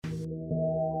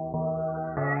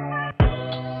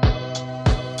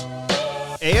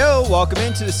Welcome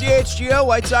into the CHGO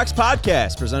White Sox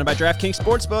podcast, presented by DraftKings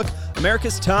Sportsbook,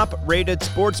 America's top-rated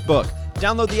sportsbook.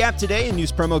 Download the app today and use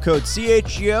promo code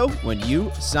CHGO when you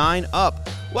sign up.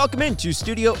 Welcome into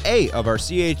Studio A of our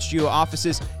CHGO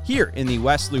offices here in the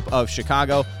West Loop of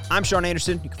Chicago. I'm Sean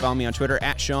Anderson. You can follow me on Twitter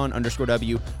at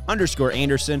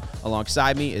Sean_W_Anderson.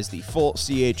 Alongside me is the full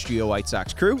CHGO White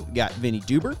Sox crew. We got Vinny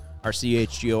Duber, our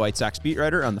CHGO White Sox beat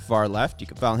writer on the far left. You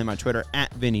can follow him on Twitter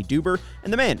at Vinny Duber.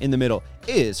 And the man in the middle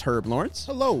is Herb Lawrence.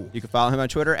 Hello. You can follow him on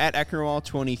Twitter at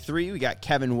Ecknerwall23. We got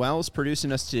Kevin Wells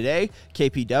producing us today.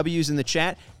 KPW's in the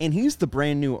chat. And he's the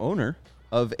brand new owner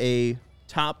of a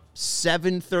top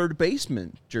 7 third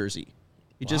baseman jersey.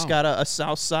 He just got a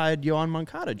South Side Yohan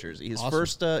Moncada jersey.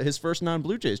 His first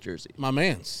non-Blue Jays jersey. My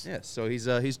man's. Yeah, so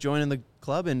he's joining the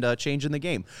club and changing the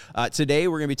game. Today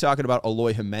we're going to be talking about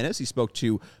Eloy Jimenez. He spoke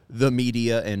to the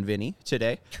media and Vinny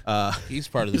today. He's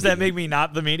part of the Does that make me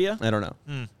not the media? I don't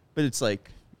know. But it's like,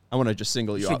 I want to just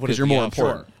single you out because you're more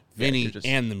important. Sure. Vinny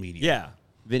and the media. Yeah.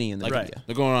 Vinny and the media.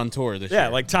 They're going on tour this year. Yeah,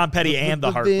 like Tom Petty and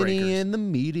the Heartbreakers. Vinny and the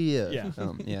media.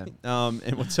 Yeah.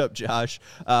 And what's up, Josh?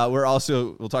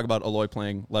 We'll talk about Eloy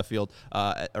playing left field,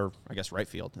 or I guess right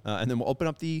field. And then we'll open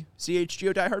up the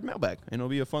CHGO Die Hard mailbag, and it'll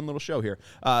be a fun little show here.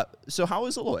 So how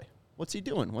is Eloy? What's he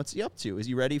doing? What's he up to? Is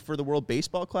he ready for the World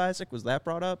Baseball Classic? Was that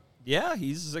brought up? Yeah,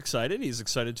 he's excited. He's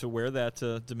excited to wear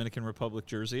that Dominican Republic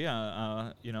jersey,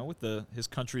 with his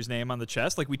country's name on the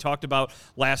chest, like we talked about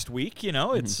last week.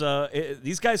 It's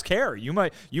these guys care. You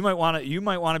might want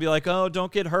to be like, oh,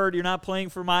 don't get hurt. You're not playing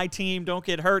for my team. Don't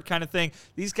get hurt, kind of thing.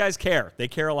 These guys care. They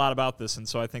care a lot about this, and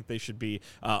so I think they should be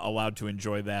allowed to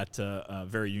enjoy that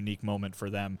very unique moment for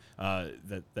them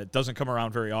that doesn't come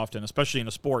around very often, especially in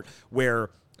a sport where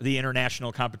the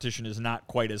international competition is not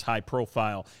quite as high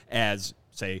profile as,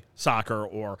 say, soccer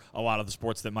or a lot of the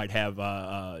sports that might have,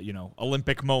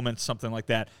 Olympic moments, something like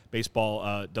that.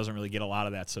 Baseball doesn't really get a lot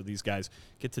of that, so these guys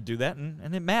get to do that,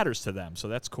 and it matters to them, so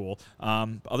that's cool.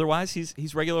 Otherwise,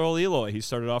 he's regular old Eloy. He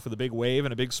started off with a big wave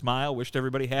and a big smile, wished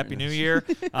everybody Happy New Year.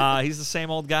 He's the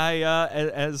same old guy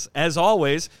as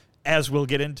always, as we'll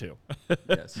get into.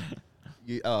 Yes.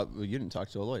 You didn't talk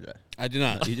to Eloy today. I did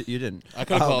not. You didn't. I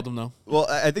could have called him, though. Well,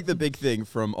 I think the big thing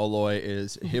from Eloy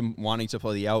is him wanting to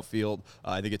play the outfield.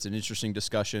 I think it's an interesting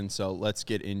discussion, so let's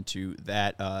get into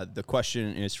that. The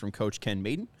question is from Coach Ken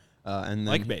Maiden. And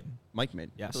then Mike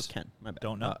Maiden. Yes. It was Ken. My bad.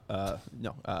 Don't know.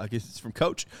 No, I guess it's from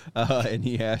Coach. And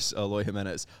he asked Eloy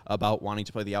Jimenez about wanting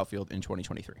to play the outfield in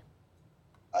 2023.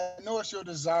 I know it's your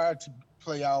desire to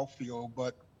play outfield,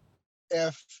 but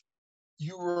if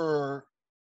you were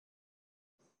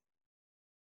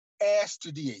asked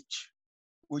to DH,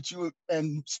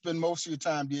 and spend most of your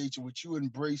time DH, would you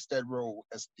embrace that role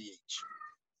as DH?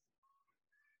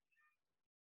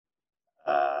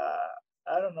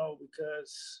 I don't know,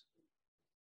 because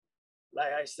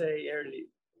like I say early,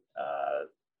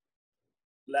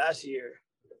 last year,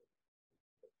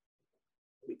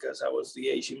 because I was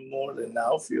DHing more than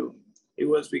outfield, it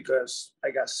was because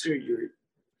I got surgery,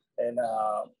 and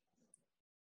I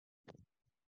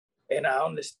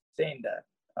understand that.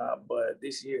 But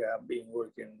this year I've been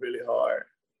working really hard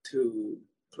to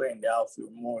play in the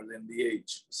outfield more than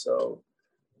DH. So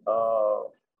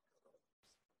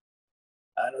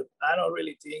I don't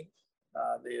really think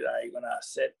that I'm gonna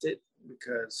accept it,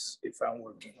 because if I'm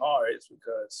working hard, it's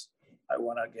because I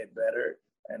want to get better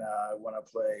and I want to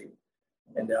play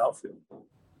in the outfield.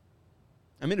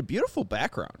 I mean, a beautiful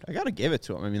background. I got to give it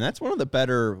to him. I mean, that's one of the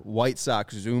better White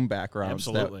Sox Zoom backgrounds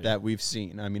that we've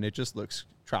seen. I mean, it just looks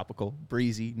tropical,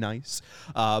 breezy, nice.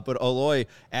 But Eloy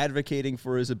advocating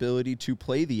for his ability to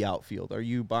play the outfield. Are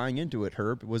you buying into it,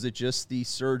 Herb? Was it just the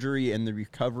surgery and the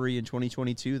recovery in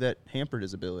 2022 that hampered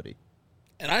his ability?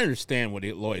 And I understand what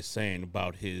Eloy is saying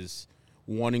about his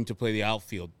wanting to play the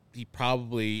outfield. He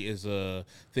probably is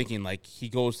thinking like he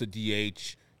goes to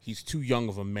DH. He's too young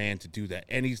of a man to do that.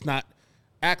 And he's not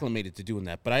acclimated to doing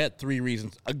that. But I had 3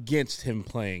 reasons against him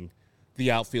playing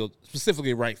the outfield,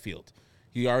 specifically right field.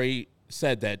 He already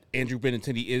said that Andrew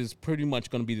Benintendi is pretty much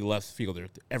going to be the left fielder,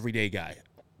 the everyday guy.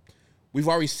 We've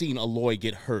already seen Eloy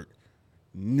get hurt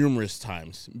numerous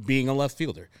times being a left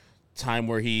fielder. Time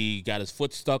where he got his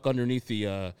foot stuck underneath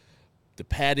the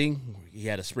padding. He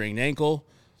had a sprained ankle.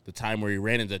 The time where he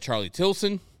ran into Charlie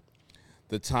Tilson.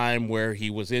 The time where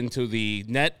he was into the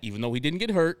net, even though he didn't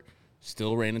get hurt,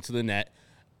 still ran into the net.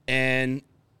 And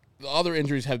the other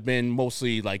injuries have been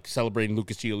mostly like celebrating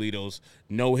Lucas Giolito's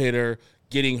no-hitter,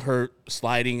 getting hurt,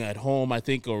 sliding at home, I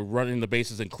think, or running the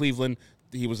bases in Cleveland.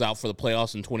 He was out for the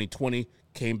playoffs in 2020,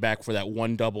 came back for that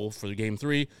one double for the Game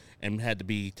 3, and had to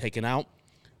be taken out.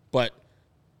 But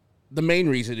the main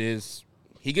reason is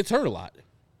he gets hurt a lot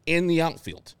in the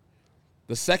outfield.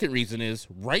 The second reason is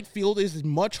right field is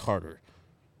much harder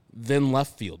than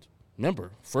left field.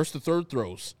 Remember, first to third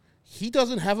throws. He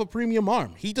doesn't have a premium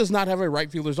arm. He does not have a right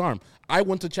fielder's arm. I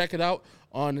went to check it out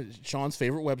on Sean's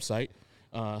favorite website,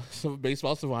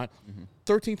 Baseball Savant,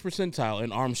 13th percentile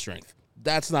in arm strength.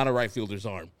 That's not a right fielder's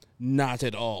arm. Not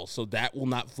at all. So that will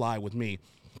not fly with me.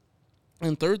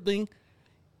 And third thing,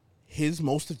 his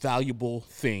most valuable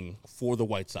thing for the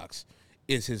White Sox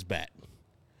is his bat.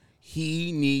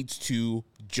 He needs to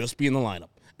just be in the lineup.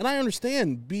 And I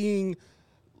understand being,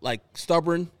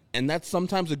 stubborn, and that's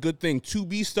sometimes a good thing, to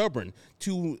be stubborn,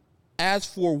 to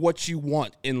ask for what you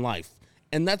want in life.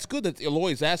 And that's good that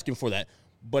Eloy is asking for that.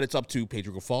 But it's up to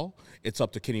Pedro Grifol, it's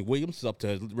up to Kenny Williams, it's up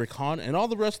to Rick Hahn, and all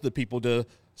the rest of the people to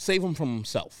save him from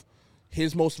himself.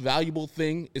 His most valuable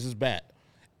thing is his bat.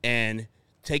 And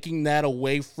taking that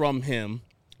away from him,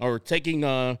 or taking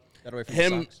that away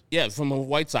from him, from the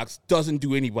White Sox, doesn't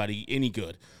do anybody any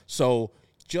good. So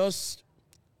just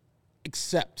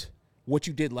accept what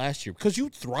you did last year, because you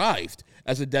thrived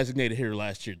as a designated hitter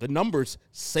last year. The numbers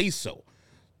say so.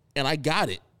 And I got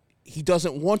it. He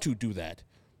doesn't want to do that.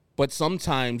 But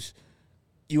sometimes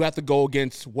you have to go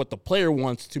against what the player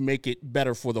wants to make it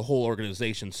better for the whole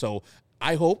organization. So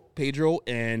I hope Pedro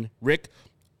and Rick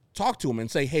talk to him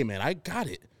and say, hey, man, I got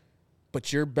it.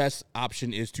 But your best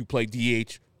option is to play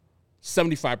DH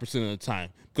 75% of the time,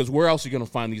 because where else are you going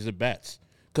to find these at-bats?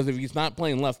 Because if he's not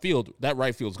playing left field, that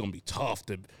right field is going to be tough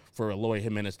for Eloy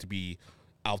Jimenez to be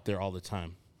out there all the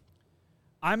time.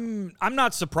 I'm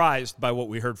not surprised by what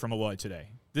we heard from Eloy today.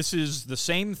 This is the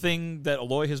same thing that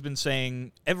Eloy has been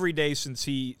saying every day since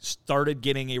he started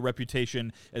getting a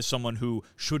reputation as someone who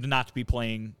should not be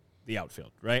playing the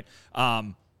outfield, right?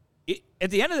 At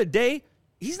the end of the day,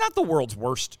 he's not the world's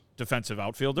worst defensive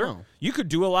outfielder. No. You could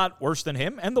do a lot worse than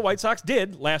him, and the White Sox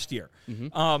did last year.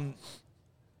 Mm-hmm.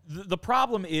 The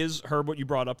problem is, Herb, what you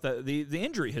brought up, the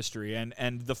injury history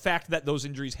and the fact that those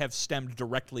injuries have stemmed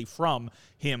directly from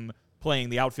him playing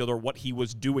the outfield, or what he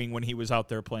was doing when he was out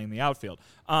there playing the outfield.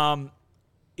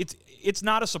 It's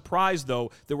not a surprise,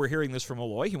 though, that we're hearing this from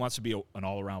Eloy. He wants to be an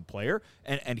all-around player,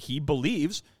 and he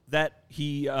believes that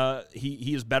he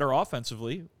is better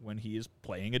offensively when he is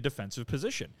playing a defensive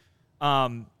position.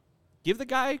 Give the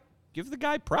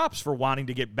guy props for wanting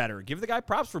to get better. Give the guy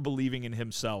props for believing in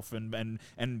himself and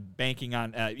banking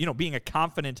on being a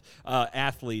confident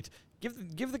athlete.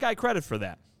 Give the guy credit for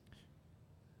that.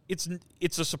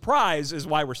 It's a surprise is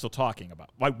why we're still talking about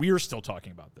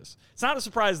this. It's not a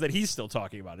surprise that he's still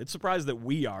talking about it. It's a surprise that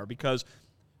we are, because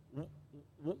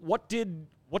what did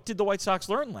the White Sox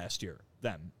learn last year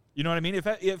then? You know what I mean?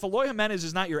 If Eloy Jimenez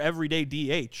is not your everyday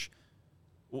DH,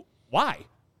 why?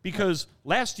 Because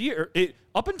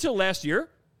up until last year,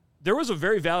 there was a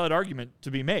very valid argument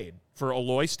to be made for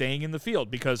Eloy staying in the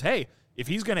field, because, hey, if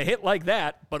he's going to hit like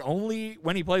that, but only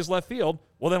when he plays left field,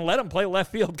 well, then let him play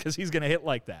left field, because he's going to hit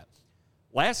like that.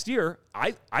 Last year,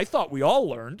 I thought we all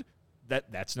learned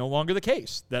that that's no longer the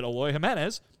case, that Eloy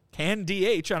Jimenez can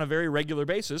DH on a very regular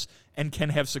basis and can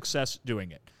have success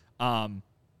doing it. The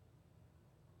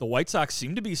White Sox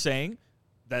seem to be saying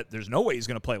that there's no way he's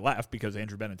going to play left because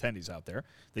Andrew Benintendi's out there.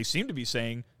 They seem to be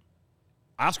saying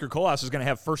Oscar Colas is going to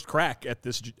have first crack at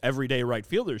this everyday right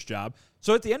fielder's job.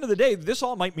 So at the end of the day, this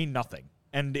all might mean nothing.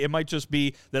 And it might just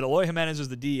be that Eloy Jimenez is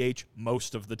the DH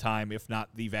most of the time, if not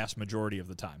the vast majority of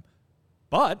the time.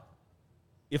 But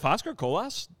if Oscar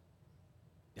Colas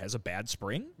has a bad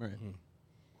spring, right,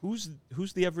 who's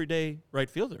the everyday right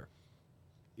fielder?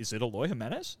 Is it Eloy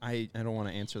Jimenez? I don't want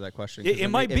to answer that question. It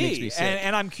might be,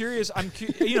 and I'm curious.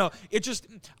 It just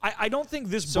I don't think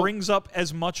this brings up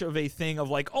as much of a thing of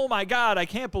like, oh my God, I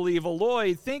can't believe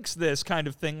Eloy thinks this kind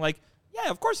of thing. Like,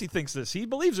 yeah, of course he thinks this. He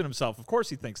believes in himself. Of course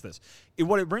he thinks this.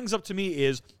 What it brings up to me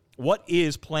is, what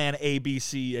is Plan A, B,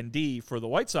 C, and D for the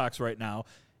White Sox right now,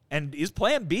 and is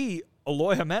Plan B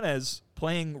Eloy Jimenez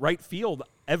playing right field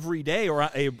every day or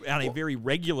on a very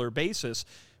regular basis?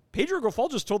 Pedro Grifol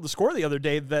just told the Score the other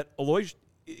day that Eloy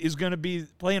is going to be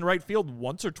playing right field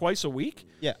once or twice a week.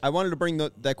 Yeah, I wanted to bring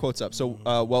that quotes up. So,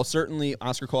 while certainly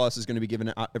Oscar Colas is going to be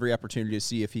given every opportunity to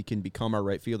see if he can become our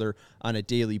right fielder on a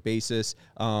daily basis,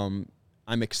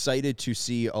 I'm excited to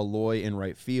see Eloy in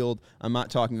right field. I'm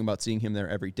not talking about seeing him there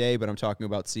every day, but I'm talking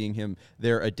about seeing him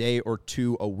there a day or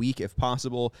two a week if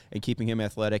possible, and keeping him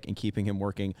athletic and keeping him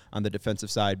working on the defensive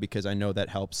side, because I know that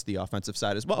helps the offensive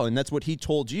side as well. And that's what he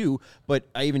told you, but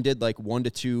I even did like 1 to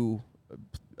 2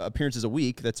 appearances a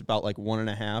week. That's about like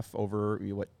 1.5 over,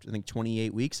 I think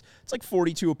 28 weeks. It's like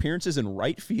 42 appearances in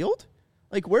right field.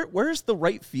 Like, where's the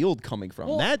right field coming from?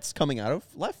 Well, that's coming out of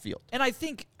left field. And I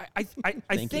think I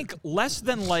think less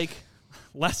than like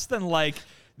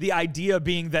the idea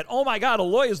being that, oh my God,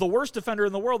 Eloy is the worst defender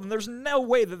in the world, and there's no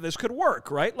way that this could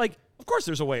work, right? Like, of course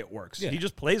there's a way it works. Yeah. He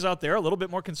just plays out there a little bit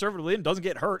more conservatively and doesn't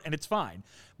get hurt, and it's fine.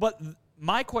 But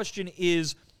my question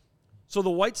is, so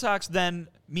the White Sox then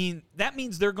that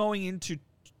means they're going into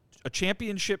a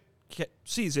championship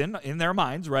season in their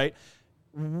minds, right,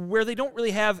 where they don't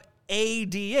really have a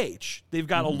DH. They've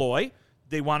got Eloy.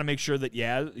 They want to make sure that,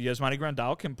 Yasmani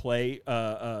Grandal can play,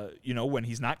 when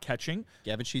he's not catching.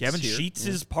 Gavin Sheets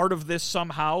is part of this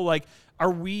somehow. Like,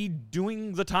 are we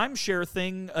doing the timeshare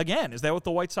thing again? Is that what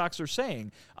the White Sox are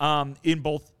saying at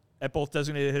both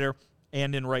designated hitter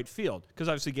and in right field? Because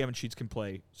obviously Gavin Sheets can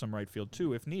play some right field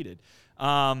too if needed.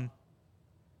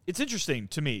 It's interesting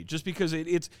to me just because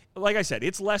it's like I said,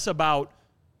 it's less about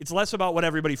what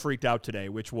everybody freaked out today,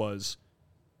 which was,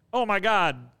 oh my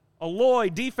God, Eloy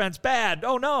defense bad.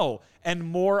 Oh no. And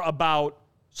more about,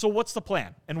 so what's the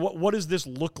plan? And what does this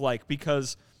look like?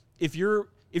 Because if you're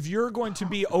going to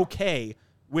be okay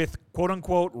with quote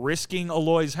unquote risking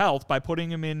Eloy's health by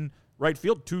putting him in right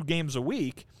field 2 games a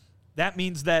week, that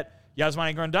means that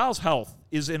Yasmani Grandal's health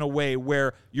is in a way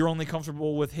where you're only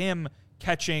comfortable with him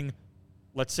catching,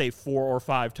 let's say, 4 or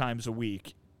 5 times a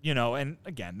week, and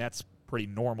again, that's pretty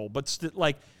normal, but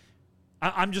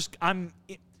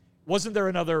wasn't there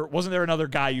another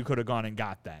guy you could have gone and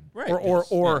got then? Right.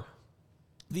 Or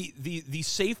the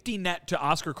safety net to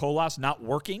Oscar Colas not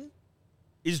working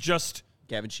is just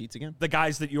Gavin Sheets again? The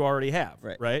guys that you already have,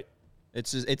 right?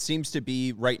 It seems to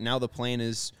be right now the plan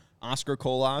is Oscar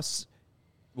Colas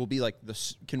will be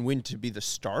can win to be the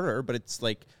starter, but it's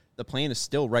like the plan is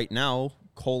still right now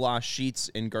Colas, Sheets,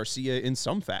 and Garcia in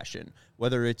some fashion.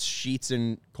 Whether it's Sheets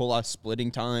and Colas splitting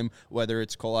time, whether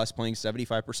it's Colas playing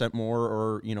 75% more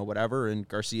or, whatever, and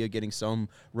Garcia getting some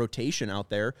rotation out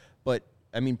there. But,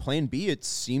 I mean, plan B, it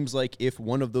seems like if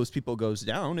one of those people goes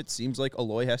down, it seems like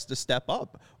Eloy has to step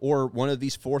up. Or one of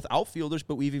these 4th outfielders,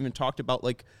 but we've even talked about,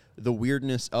 the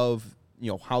weirdness of,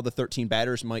 how the 13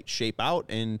 batters might shape out,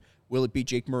 and will it be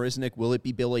Jake Marisnick? Will it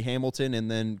be Billy Hamilton? And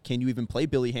then can you even play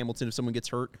Billy Hamilton if someone gets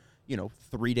hurt,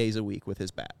 3 days a week with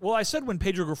his bat? Well, I said when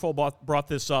Pedro Grifol brought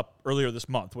this up earlier this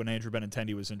month when Andrew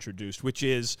Benintendi was introduced, which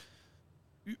is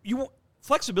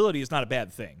flexibility is not a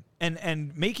bad thing.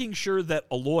 And making sure that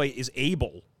Eloy is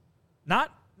able,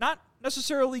 not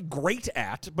necessarily great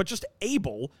at, but just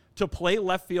able to play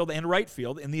left field and right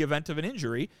field in the event of an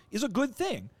injury is a good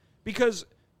thing. Because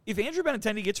if Andrew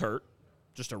Benintendi gets hurt,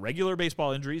 just a regular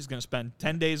baseball injury, he's going to spend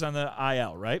 10 days on the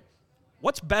IL, right?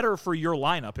 What's better for your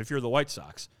lineup if you're the White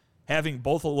Sox? Having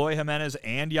both Eloy Jimenez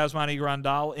and Yasmani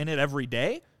Grandal in it every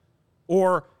day?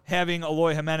 Or having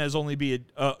Eloy Jimenez only be,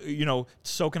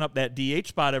 soaking up that DH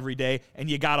spot every day, and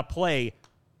you got to play,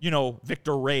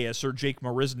 Victor Reyes or Jake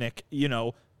Marisnick,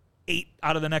 8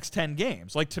 out of the next 10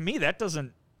 games? Like, to me, that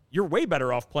doesn't... You're way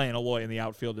better off playing Eloy in the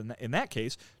outfield in that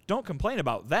case. Don't complain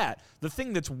about that. The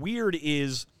thing that's weird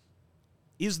is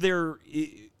the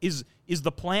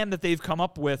plan that they've come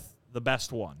up with the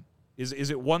best one?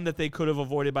 Is it one that they could have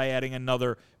avoided by adding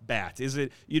another bat? Is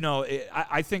it,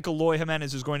 I think Eloy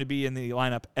Jimenez is going to be in the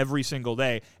lineup every single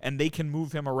day, and they can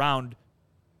move him around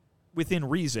within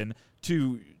reason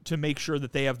to make sure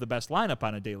that they have the best lineup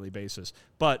on a daily basis.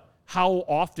 But how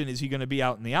often is he going to be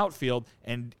out in the outfield,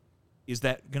 and is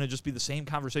that going to just be the same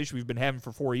conversation we've been having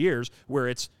for 4 years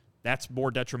where that's more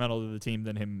detrimental to the team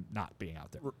than him not being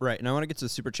out there? Right. And I want to get to the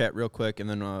super chat real quick, and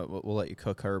then we'll let you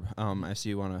cook, Herb. I see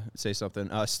you want to say something.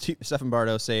 Stephen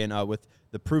Bardo saying with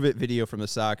the Prove It video from the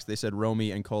Sox, they said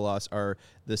Romy and Colas are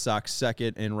the Sox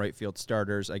second and right field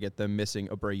starters. I get them missing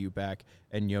Abreu back,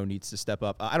 and Yo needs to step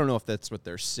up. I don't know if that's what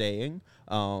they're saying.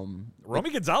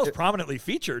 Romy Gonzalez prominently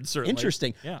featured, certainly.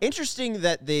 Interesting. Yeah. Interesting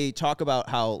that they talk about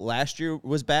how last year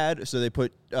was bad, so they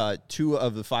put 2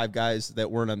 of the 5 guys that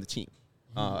weren't on the team.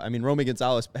 I mean, Romy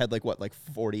Gonzalez had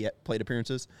 40 plate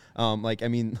appearances.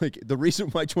 The reason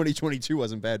why 2022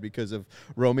 wasn't bad because of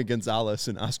Romy Gonzalez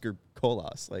and Oscar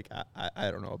Colas.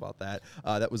 I don't know about that.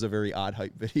 That was a very odd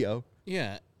hype video.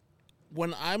 Yeah.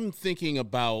 When I'm thinking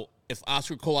about if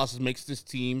Oscar Colas makes this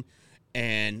team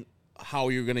and how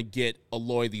you're going to get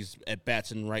Eloy these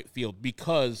at-bats in right field,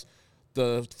 because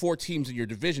the 4 teams in your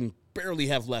division barely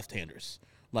have left-handers.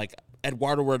 Like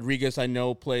Eduardo Rodriguez, I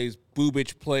know, plays.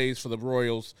 Bubic plays for the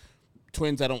Royals.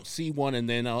 Twins, I don't see one. And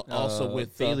then also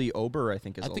with Bailey Ober, I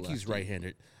think is. I think he's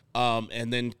right-handed.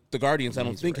 And then the Guardians, I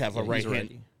don't think have a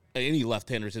right-hand, any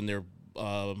left-handers in their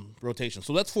rotation.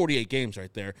 So that's 48 games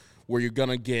right there, where you're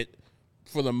gonna get,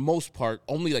 for the most part,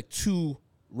 only 2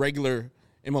 regular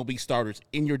MLB starters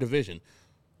in your division.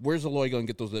 Where's Eloy going to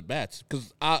get those at-bats?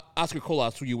 Because Oscar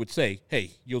Colas, you would say,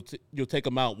 hey, you'll take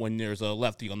him out when there's a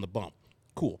lefty on the bump.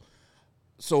 Cool.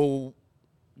 So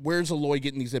where's Eloy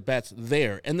getting these at-bats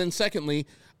there? And then secondly,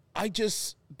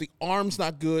 the arm's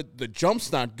not good, the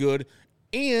jump's not good,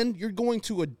 and you're going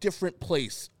to a different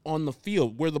place on the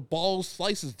field where the ball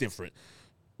slice is different.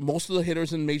 Most of the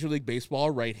hitters in Major League Baseball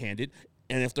are right-handed,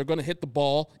 and if they're going to hit the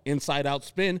ball inside-out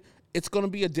spin, it's going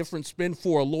to be a different spin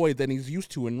for Eloy than he's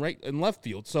used to in right and left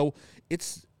field. So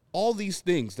it's all these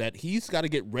things that he's got to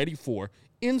get ready for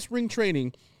in spring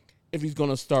training if he's going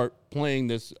to start playing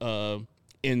this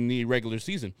in the regular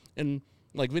season. And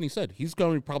like Vinny said, he's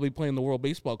going to be probably playing the World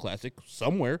Baseball Classic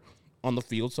somewhere on the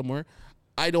field somewhere.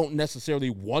 I don't necessarily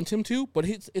want him to, but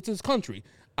it's his country.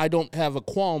 I don't have a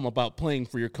qualm about playing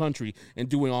for your country and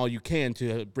doing all you can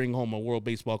to bring home a World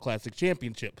Baseball Classic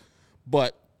championship.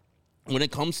 But when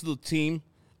it comes to the team,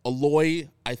 Eloy,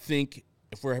 I think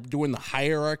if we're doing the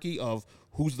hierarchy of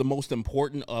who's the most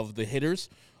important of the hitters,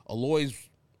 Eloy's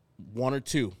 1 or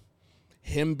 2.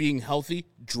 Him being healthy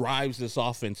drives this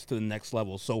offense to the next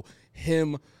level. So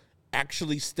him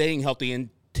actually staying healthy and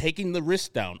taking the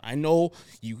risk down. I know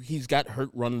he's got hurt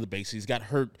running the base. He's got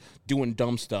hurt doing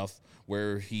dumb stuff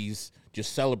where he's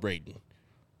just celebrating.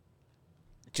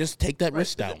 Just take that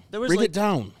risk down. Bring it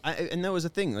down. And that was the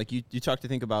thing. Like you talked to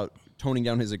think about toning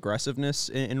down his aggressiveness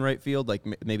in right field. Like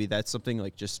maybe that's something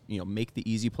like just, make the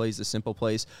easy plays, the simple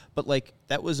plays. But like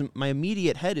that was my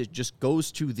immediate head. It just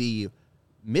goes to the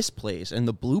misplays and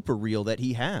the blooper reel that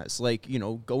he has, like,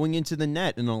 going into the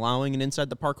net and allowing an inside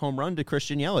the park home run to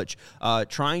Christian Yelich,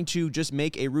 trying to just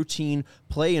make a routine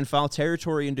play in foul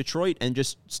territory in Detroit and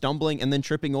just stumbling and then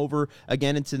tripping over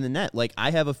again into the net. Like,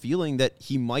 I have a feeling that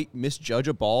he might misjudge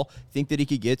a ball, think that he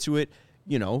could get to it.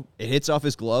 It hits off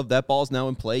his glove. That ball's now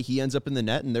in play. He ends up in the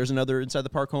net, and there's another inside the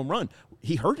park home run.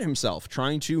 He hurt himself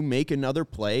trying to make another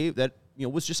play that,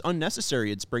 was just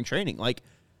unnecessary in spring training. Like,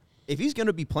 if he's going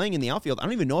to be playing in the outfield, I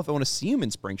don't even know if I want to see him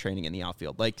in spring training in the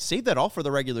outfield. Like, save that all for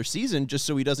the regular season just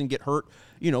so he doesn't get hurt,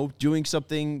 doing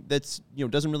something that's,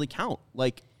 doesn't really count.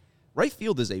 Like, right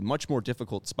field is a much more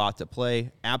difficult spot to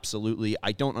play. Absolutely.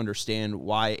 I don't understand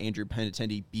why Andrew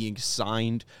Benintendi being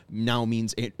signed now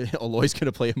means Eloy's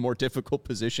going to play a more difficult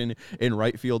position in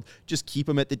right field. Just keep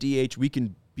him at the DH. We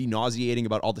can be nauseating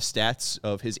about all the stats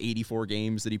of his 84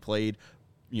 games that he played,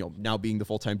 now being the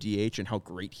full-time DH and how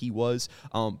great he was.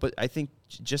 But I think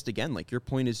just again, like, your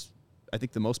point is, I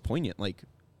think, the most poignant. Like,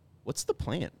 what's the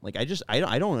plan? Like, I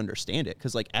don't understand it.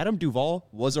 Cause like Adam Duvall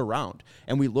was around,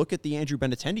 and we look at the Andrew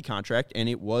Benintendi contract, and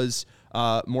it was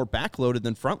more backloaded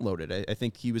than front loaded. I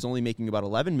think he was only making about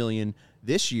 $11 million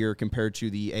this year compared to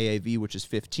the AAV, which is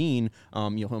 15.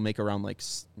 He'll make around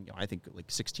I think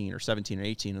 16 or 17 or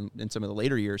 18 in some of the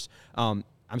later years.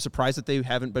 I'm surprised that they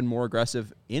haven't been more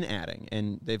aggressive in adding,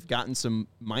 and they've gotten some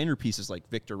minor pieces like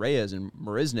Victor Reyes and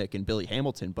Marisnik and Billy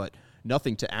Hamilton, but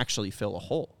nothing to actually fill a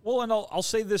hole. Well, and I'll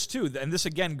say this too, and this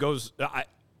again goes,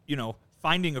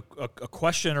 finding a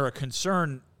question or a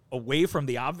concern away from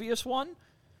the obvious one.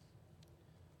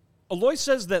 Eloy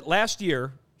says that last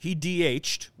year he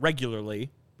DH'd regularly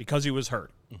because he was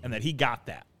hurt, and that he got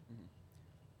that.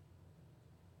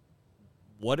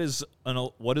 What does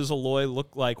Eloy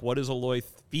look like? What is Eloy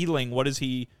feeling? What is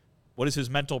his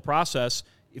mental process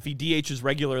if he DHs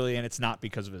regularly and it's not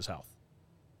because of his health?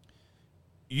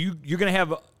 You're gonna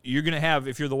have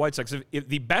if you're the White Sox, if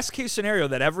the best case scenario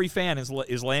that every fan is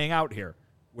laying out here,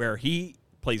 where he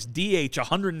plays DH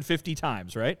 150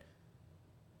 times, right?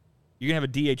 You're gonna have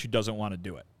a DH who doesn't want to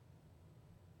do it.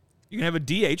 You can have a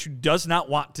DH who does not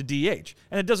want to DH.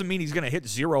 And it doesn't mean he's going to hit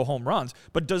 0 home runs,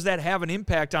 but does that have an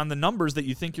impact on the numbers that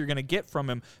you think you're going to get from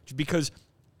him? Because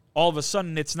all of a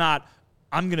sudden it's not,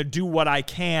 I'm going to do what I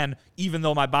can even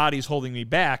though my body's holding me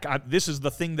back. This is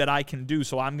the thing that I can do,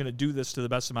 so I'm going to do this to the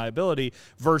best of my ability,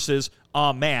 versus,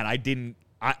 oh man,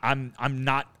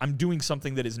 I'm doing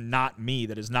something that is not me,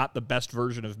 that is not the best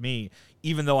version of me,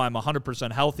 even though I'm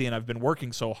 100% healthy and I've been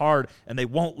working so hard and they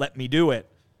won't let me do it.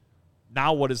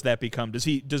 Now what does that become? Does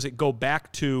it go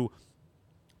back to,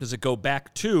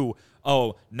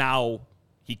 oh, now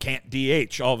he can't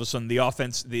DH. All of a sudden the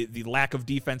offense, the lack of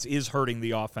defense is hurting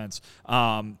the offense.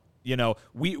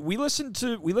 We listened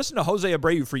to Jose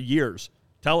Abreu for years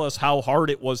tell us how hard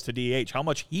it was to DH, how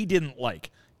much he didn't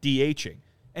like DHing.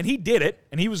 And he did it,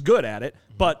 and he was good at it,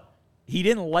 but he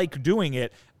didn't like doing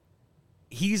it.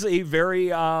 He's a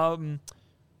very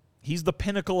he's the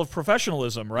pinnacle of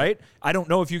professionalism, right? I don't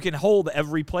know if you can hold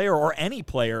every player or any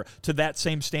player to that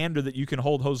same standard that you can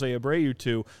hold Jose Abreu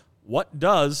to. What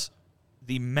does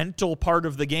the mental part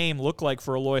of the game look like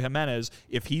for Eloy Jimenez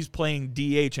if he's playing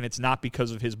DH and it's not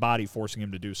because of his body forcing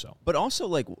him to do so? But also,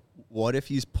 like, what if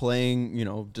he's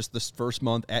playing, just this first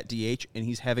month at DH and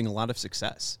he's having a lot of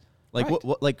success? Like,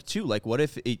 right. What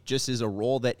if it just is a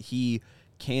role that he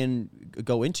can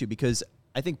go into, because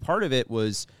I think part of it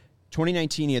was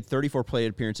 2019, he had 34 plate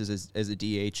appearances as a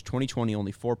DH. 2020,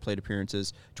 only 4 plate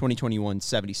appearances. 2021,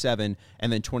 77.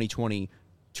 And then 2020,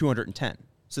 210.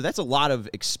 So that's a lot of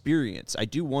experience. I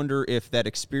do wonder if that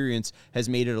experience has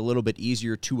made it a little bit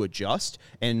easier to adjust,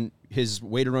 and his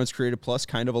weighted runs created plus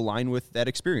kind of align with that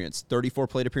experience. 34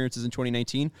 plate appearances in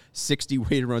 2019, 60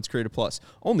 weighted runs created plus.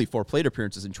 Only 4 plate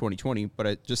appearances in 2020,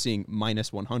 but just seeing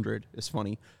minus 100 is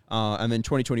funny. And then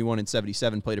 2021 and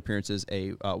 77 plate appearances,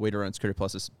 a weighted runs created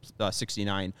plus is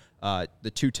 69. The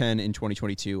 210 in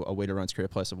 2022, a weighted runs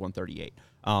created plus of 138.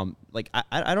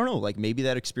 I don't know. Like, maybe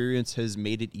that experience has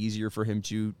made it easier for him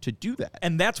to do that.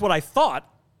 And that's what I thought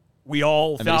we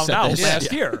all found out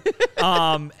last year.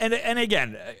 And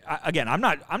again, I'm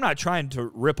not trying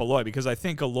to rip Eloy, because I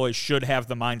think Eloy should have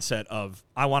the mindset of,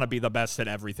 I want to be the best at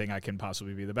everything I can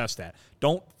possibly be the best at.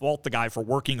 Don't fault the guy for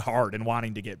working hard and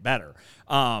wanting to get better.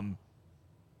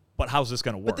 But how's this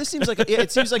going to work? But this seems like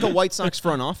it seems like a White Sox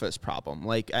front office problem.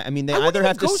 Like, I mean, they either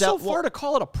have to sell. Go so far to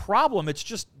call it a problem. It's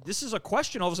just, this is a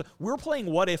question. All of a sudden, we're playing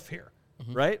what if here,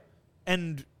 right?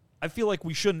 And I feel like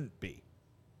we shouldn't be.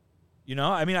 You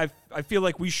know, I mean, I feel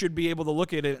like we should be able to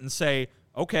look at it and say,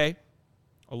 okay,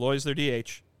 Eloy's their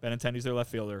DH, Benintendi's their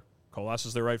left fielder, Colas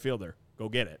is their right fielder. Go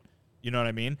get it. You know what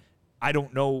I mean? I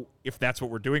don't know if that's what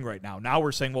we're doing right now. Now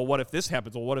we're saying, well, what if this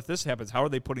happens? Well, what if this happens? How are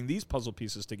they putting these puzzle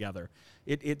pieces together?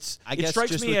 It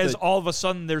strikes me as all of a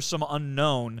sudden there's some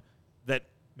unknown that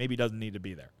maybe doesn't need to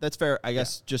be there. That's fair. I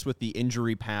guess just with the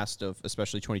injury past of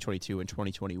especially 2022 and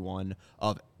 2021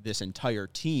 of this entire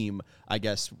team, I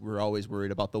guess we're always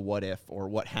worried about the what if or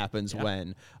what happens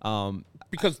when.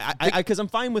 Because I'm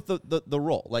fine with the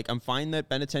role. Like, I'm fine that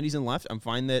Benintendi's in left. I'm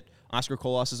fine that Oscar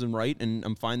Colas is in right, and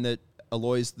I'm fine that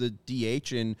Eloy's the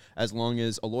DH, and as long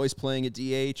as Eloy's playing at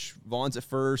DH, Vaughn's at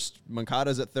first,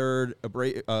 Moncada's at third,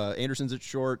 Anderson's at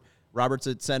short, Roberts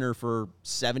at center for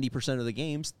 70% of the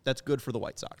games, that's good for the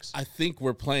White Sox. I think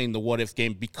we're playing the what-if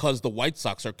game because the White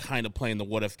Sox are kind of playing the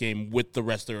what-if game with the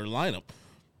rest of their lineup.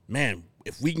 Man,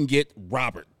 if we can get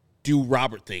Robert, do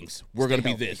Robert things, we're going to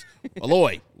be this.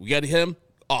 Eloy, we got him,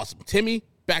 awesome. Timmy,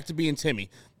 back to being Timmy.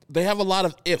 They have a lot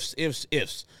of ifs.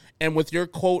 And with your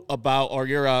quote about, or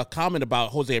your comment about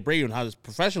Jose Abreu and how his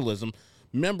professionalism,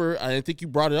 remember, I think you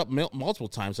brought it up multiple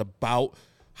times about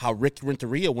how Rick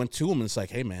Renteria went to him and it's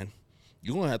like, hey, man,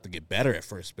 you're going to have to get better at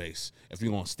first base if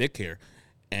you're going to stick here.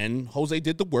 And Jose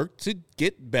did the work to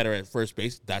get better at first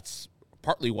base. That's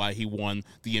partly why he won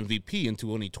the MVP in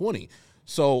 2020.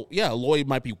 So, yeah, Eloy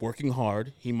might be working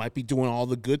hard. He might be doing all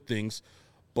the good things.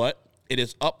 But it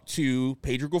is up to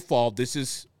Pedro Grifol. This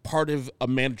is part of a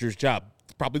manager's job.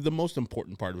 Probably the most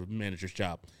important part of a manager's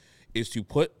job is to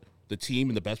put the team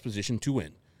in the best position to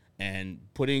win. And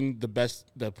putting the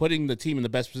team in the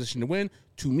best position to win,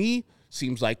 to me,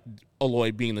 seems like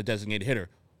Eloy being the designated hitter.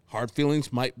 Hard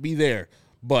feelings might be there,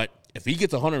 but if he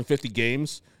gets 150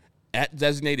 games at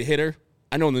designated hitter,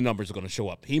 I know the numbers are going to show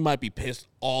up. He might be pissed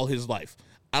all his life.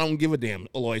 I don't give a damn,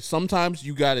 Eloy. Sometimes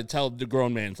you got to tell the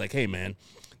grown man, it's like, hey, man,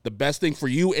 the best thing for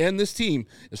you and this team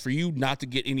is for you not to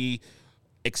get any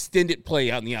extended play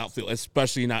out in the outfield,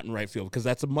 especially not in right field, because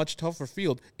that's a much tougher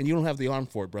field, and you don't have the arm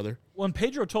for it, brother. Well, and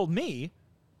Pedro told me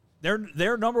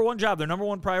their number one job, their number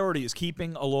one priority is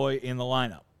keeping Eloy in the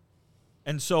lineup.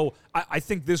 And so I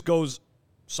think this goes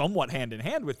somewhat hand in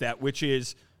hand with that, which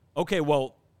is, okay,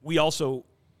 well, we also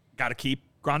got to keep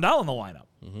Grandal in the lineup.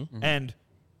 Mm-hmm. And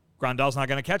Grandal's not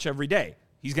going to catch every day.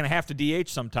 He's going to have to DH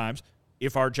sometimes.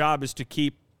 If our job is to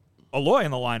keep Eloy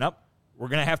in the lineup, we're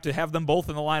going to have them both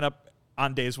in the lineup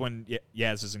on days when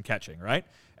Yaz isn't catching, right?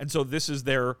 And so this is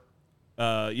their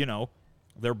bargain,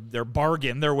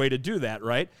 their way to do that,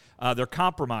 right? Their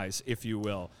compromise, if you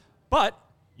will. But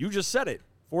you just said it,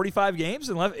 45 games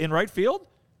in right field.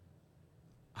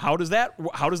 How does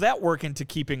that work into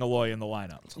keeping Eloy in the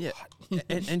lineup? Yeah,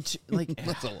 and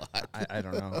that's a lot. I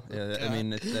don't know. Yeah, I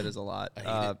mean that is a lot.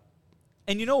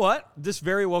 And you know what? This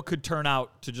very well could turn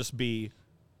out to just be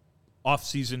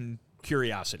off-season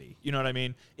curiosity. You know what I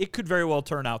mean? It could very well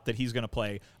turn out that he's going to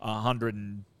play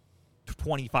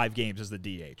 125 games as the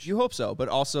DH. You hope so, but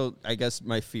also I guess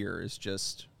my fear is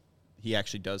just he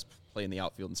actually does play in the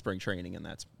outfield in spring training, and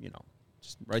that's,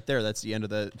 just right there. That's the end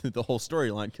of the whole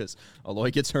storyline because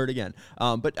Eloy gets hurt again.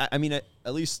 But I mean, at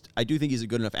least I do think he's a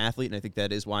good enough athlete, and I think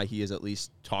that is why he is at least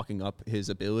talking up his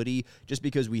ability, just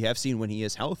because we have seen when he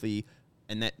is healthy,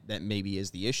 and that maybe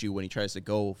is the issue when he tries to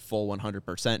go full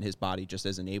 100%, his body just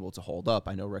isn't able to hold up.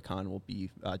 I know Rick Hahn will be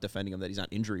defending him that he's not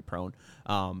injury prone.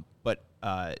 But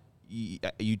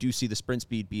you do see the sprint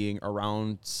speed being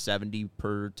around 70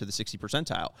 to the 60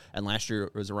 percentile, and last year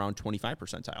it was around 25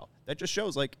 percentile. That just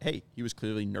shows, like, hey, he was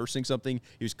clearly nursing something.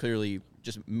 He was clearly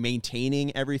just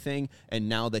maintaining everything, and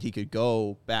now that he could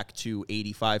go back to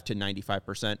 85 to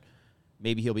 95%,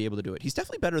 maybe he'll be able to do it. He's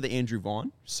definitely better than Andrew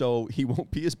Vaughn, so he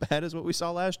won't be as bad as what we saw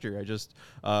last year. I just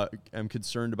am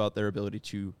concerned about their ability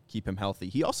to keep him healthy.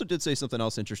 He also did say something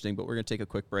else interesting, but we're going to take a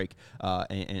quick break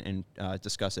and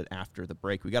discuss it after the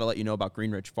break. We got to let you know about Green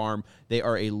Ridge Farm. They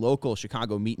are a local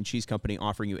Chicago meat and cheese company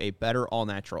offering you a better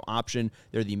all-natural option.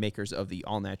 They're the makers of the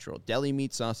all-natural deli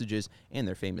meat sausages and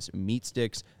their famous meat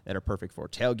sticks that are perfect for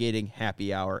tailgating,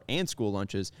 happy hour, and school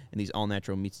lunches. And these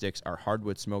all-natural meat sticks are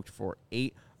hardwood smoked for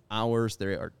 8 hours.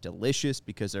 They are delicious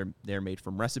because they're made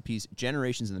from recipes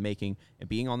generations in the making, and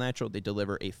being all natural, they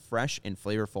deliver a fresh and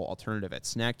flavorful alternative at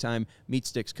snack time. Meat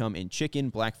sticks come in chicken,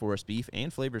 black forest beef,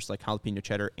 and flavors like jalapeno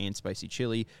cheddar and spicy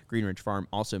chili. Green Ridge Farm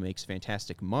also makes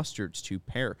fantastic mustards to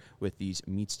pair with these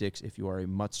meat sticks if you are a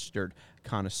mustard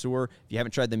connoisseur. If you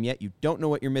haven't tried them yet, you don't know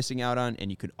what you're missing out on,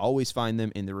 and you can always find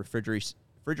them in the refrigerated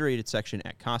section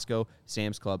at Costco,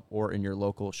 Sam's Club, or in your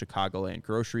local Chicagoland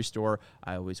grocery store.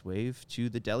 I always wave to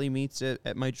the deli meats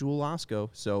at my Jewel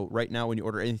Osco. So right now, when you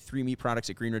order any 3 meat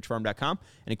products at greenridgefarm.com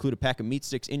and include a pack of meat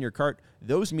sticks in your cart,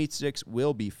 those meat sticks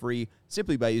will be free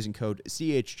simply by using code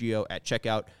CHGO at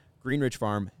checkout. Green Ridge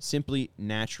Farm, simply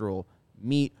natural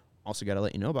meat. Also got to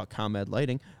let you know about ComEd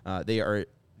Lighting.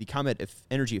 The ComEd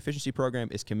Energy Efficiency Program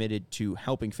is committed to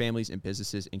helping families and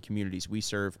businesses and communities we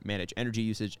serve manage energy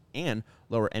usage and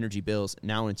lower energy bills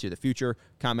now into the future.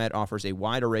 ComEd offers a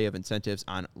wide array of incentives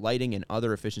on lighting and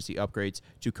other efficiency upgrades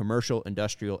to commercial,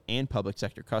 industrial, and public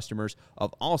sector customers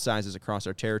of all sizes across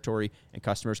our territory, and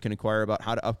customers can inquire about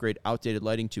how to upgrade outdated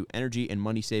lighting to energy and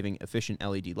money-saving efficient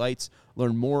LED lights.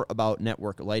 Learn more about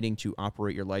network lighting to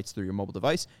operate your lights through your mobile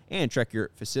device and track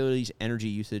your facility's energy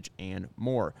usage and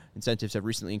more. Incentives have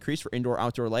recently increased for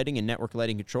indoor-outdoor lighting and network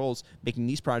lighting controls, making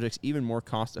these projects even more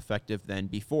cost-effective than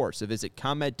before. So visit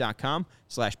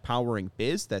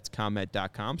ComEd.com/poweringbiz. That's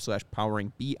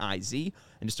ComEd.com/poweringbiz.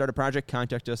 And to start a project,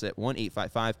 contact us at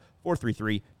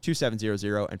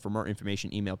 1-855-433-2700. And for more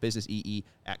information, email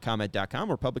businessee@ComEd.com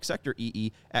or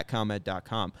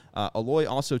publicsectoree@ComEd.com. Eloy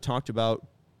also talked about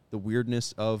the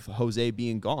weirdness of Jose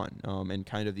being gone and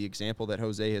kind of the example that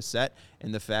Jose has set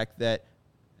and the fact that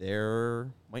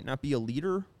there might not be a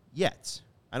leader yet.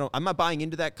 I'm not buying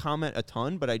into that comment a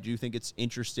ton, but I do think it's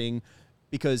interesting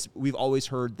because we've always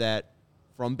heard that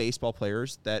from baseball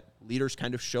players that leaders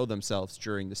kind of show themselves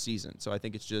during the season. So I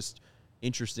think it's just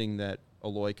interesting that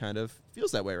Eloy kind of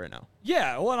feels that way right now.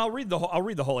 Yeah, well, and I'll read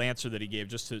the whole answer that he gave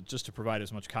just to provide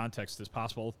as much context as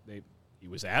possible. He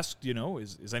was asked,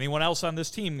 is anyone else on this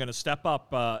team going to step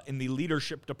up in the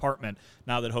leadership department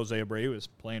now that Jose Abreu is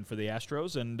playing for the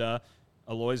Astros? And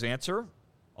Eloy's answer,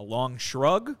 a long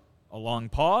shrug, a long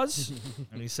pause,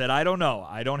 and he said, I don't know.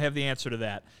 I don't have the answer to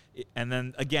that. And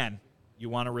then, again, you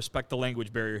want to respect the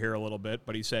language barrier here a little bit,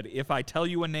 but he said, if I tell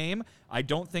you a name, I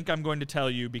don't think I'm going to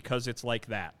tell you because it's like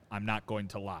that. I'm not going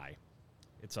to lie.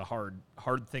 It's a hard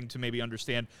thing to maybe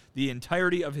understand the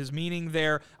entirety of his meaning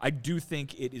there. I do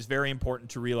think it is very important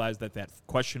to realize that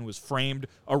question was framed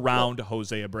around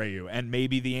Jose Abreu, and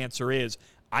maybe the answer is,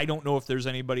 I don't know if there's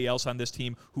anybody else on this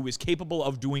team who is capable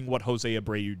of doing what Jose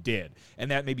Abreu did.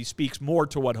 And that maybe speaks more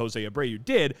to what Jose Abreu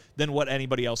did than what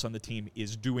anybody else on the team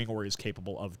is doing or is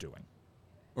capable of doing.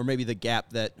 Or maybe the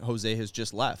gap that Jose has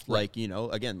just left. Right.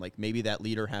 Like, maybe that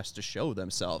leader has to show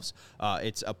themselves.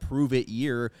 It's a prove-it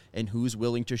year, and who's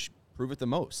willing to prove it the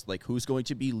most? Like, who's going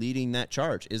to be leading that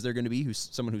charge? Is there going to be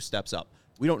someone who steps up?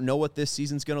 We don't know what this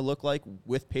season's going to look like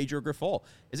with Pedro Grifol.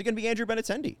 Is it going to be Andrew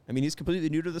Benintendi? I mean, he's completely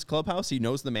new to this clubhouse. He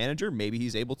knows the manager. Maybe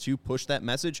he's able to push that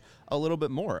message a little bit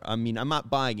more. I mean, I'm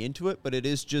not buying into it, but it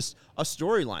is just a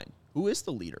storyline. Who is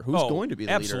the leader? Who's going to be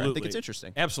the leader? I think it's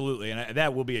interesting. Absolutely, and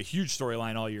that will be a huge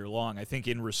storyline all year long. I think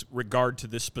in regard to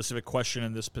this specific question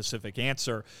and this specific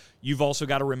answer, you've also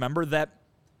got to remember that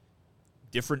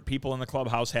different people in the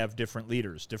clubhouse have different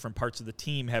leaders. Different parts of the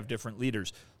team have different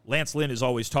leaders. Lance Lynn is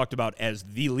always talked about as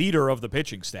the leader of the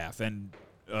pitching staff, and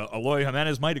Eloy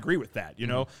Jimenez might agree with that,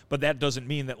 but that doesn't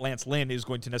mean that Lance Lynn is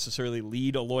going to necessarily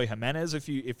lead Eloy Jimenez. If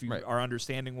you right. are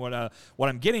understanding what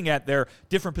I'm getting at there,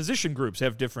 different position groups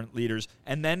have different leaders,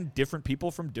 and then different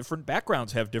people from different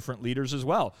backgrounds have different leaders as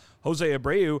well. Jose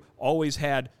Abreu always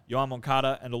had Yoan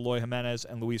Moncada and Eloy Jimenez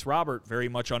and Luis Robert very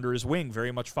much under his wing,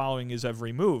 very much following his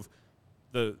every move.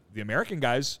 The American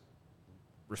guys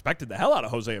respected the hell out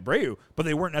of Jose Abreu, but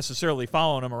they weren't necessarily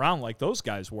following him around like those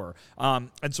guys were.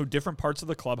 And so different parts of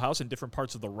the clubhouse and different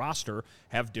parts of the roster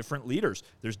have different leaders.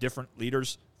 There's different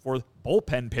leaders for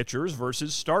bullpen pitchers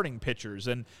versus starting pitchers.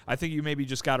 And I think you maybe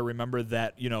just got to remember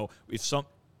that, if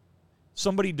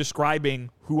somebody describing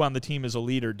who on the team is a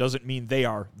leader doesn't mean they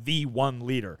are the one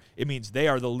leader. It means they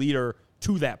are the leader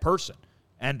to that person.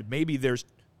 And maybe there's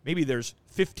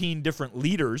 15 different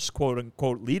leaders, quote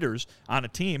unquote leaders, on a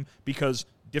team because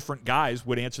different guys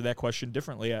would answer that question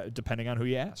differently depending on who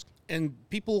you ask. And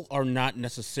people are not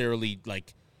necessarily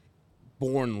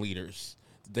born leaders.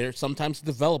 They're sometimes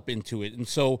develop into it. And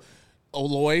so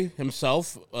Eloy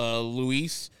himself,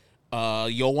 Luis,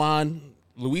 Yohan,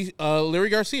 Larry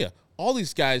Garcia, all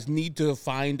these guys need to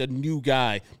find a new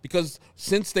guy because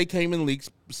since they came in the league,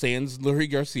 sans Larry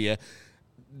Garcia,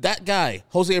 that guy,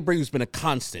 Jose Abreu, has been a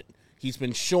constant. He's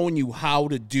been showing you how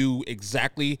to do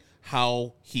exactly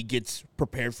how he gets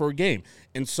prepared for a game.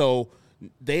 And so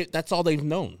that's all they've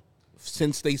known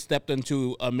since they stepped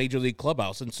into a major league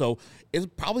clubhouse. And so it's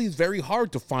probably very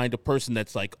hard to find a person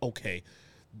that's like, okay,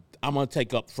 I'm going to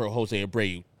take up for Jose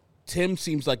Abreu. Tim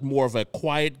seems like more of a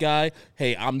quiet guy.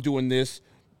 Hey, I'm doing this.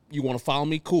 You want to follow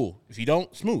me? Cool. If you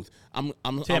don't, smooth.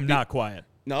 Tim, not quiet.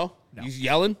 No? He's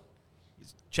yelling?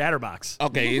 Chatterbox.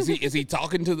 Okay, is he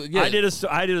talking to the? Yeah. I did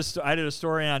a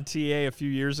story on TA a few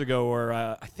years ago where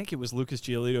I think it was Lucas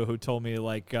Giolito who told me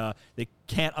they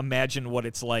can't imagine what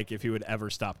it's like if he would ever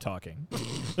stop talking.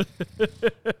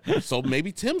 So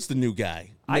maybe Tim's the new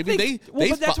guy. Maybe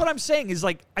but that's what I'm saying is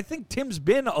I think Tim's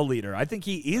been a leader. I think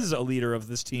he is a leader of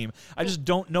this team. I just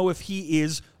don't know if he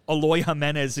is Eloy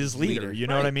Jimenez's leader. You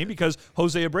know what I mean? Because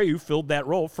Jose Abreu filled that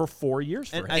role for 4 years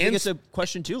for him. I think it's a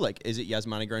question, too. Is it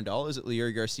Yasmani Grandal? Is it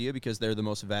Larry Garcia because they're the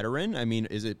most veteran? I mean,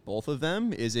 is it both of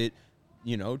them? Is it,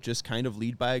 just kind of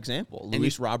lead by example?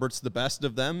 Luis Roberts, the best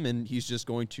of them, and he's just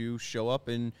going to show up,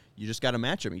 and you just got to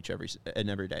match him every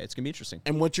day. It's going to be interesting.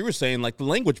 And what you were saying, the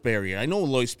language barrier. I know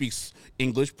Eloy speaks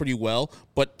English pretty well,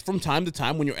 but from time to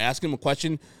time when you're asking him a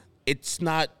question,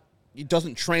 it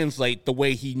doesn't translate the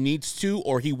way he needs to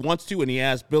or he wants to, and he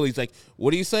asks Billy, he's like,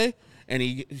 what do you say?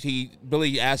 And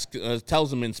Billy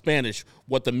tells him in Spanish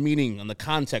what the meaning and the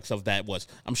context of that was.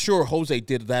 I'm sure Jose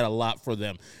did that a lot for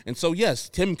them. And so, yes,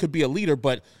 Tim could be a leader,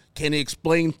 but can he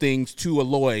explain things to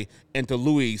Eloy and to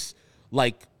Luis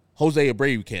like Jose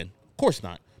Abreu can? Of course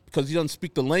not, because he doesn't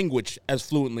speak the language as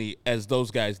fluently as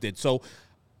those guys did. So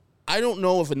I don't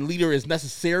know if a leader is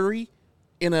necessary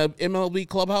in a MLB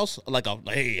clubhouse,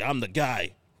 hey, I'm the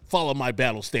guy, follow my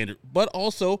battle standard. But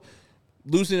also,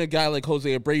 losing a guy like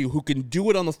Jose Abreu who can do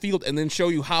it on the field and then show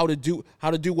you how to do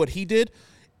what he did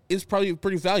is probably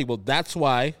pretty valuable. That's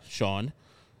why, Sean,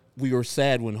 we were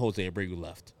sad when Jose Abreu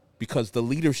left, because the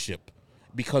leadership,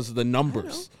 because of the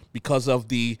numbers, because of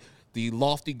the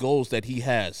lofty goals that he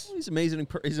has. Well, he's amazing.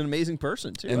 He's an amazing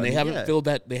person too, and they haven't filled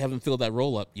that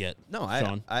role up yet. No,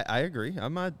 Sean. I agree.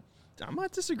 I'm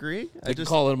not disagreeing. I just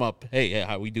call him up. Hey,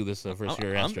 how we do this first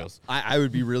year Astros? I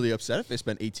would be really upset if they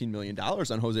spent $18 million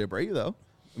on Jose Abreu, though.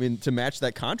 I mean, to match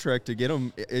that contract to get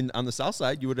him on the south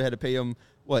side, you would have had to pay him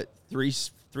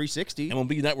 $360.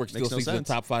 MLB Network still thinks the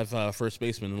top 5 first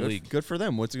baseman in the league. Good for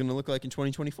them. What's it going to look like in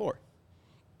 2024?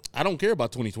 I don't care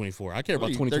about 2024. I care about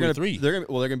 2023. They're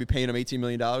going to be paying him $18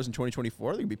 million in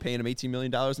 2024. They're going to be paying him $18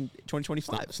 million in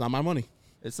 2025. It's not my money.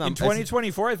 It's not, in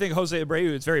 2024, I think Jose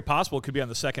Abreu, it's very possible, could be on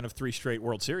the second of 3 straight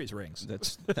World Series rings.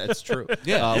 That's true.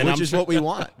 Yeah, which is what we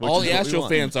want. All the Astro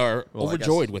fans are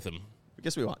overjoyed with him. I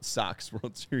guess we want Sox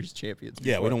World Series champions.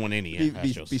 Yeah, we don't want any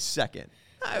Astros. Be second.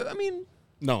 I mean,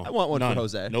 no, I want one none. for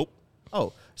Jose. Nope.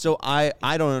 Oh, so I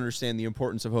don't understand the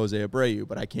importance of Jose Abreu,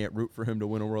 but I can't root for him to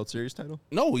win a World Series title?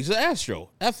 No, he's an Astro.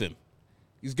 F him.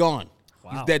 He's gone.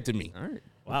 Wow. He's dead to me. All right.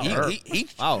 Wow.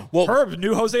 Wow. Well, Herb,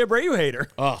 new Jose Abreu hater.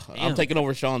 I'm taking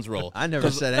over Sean's role. I never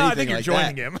said anything I think you're like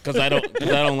joining that. him. Because I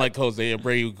don't like Jose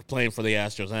Abreu playing for the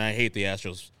Astros, and I hate the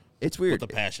Astros. It's weird. With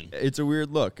a passion. It's a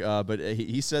weird look, but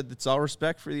he said it's all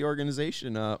respect for the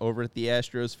organization over at the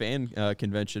Astros fan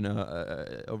convention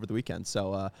over the weekend.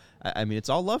 So, I mean, it's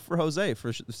all love for Jose,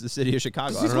 for the city of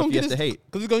Chicago. I don't know if he has to hate.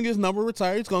 Because he's going to get his number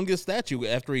retired. He's going to get a statue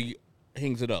after he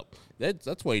hangs it up.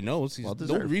 That's what he knows. He's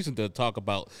no reason to talk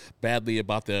badly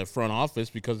about the front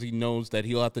office, because he knows that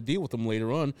he'll have to deal with them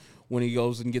later on when he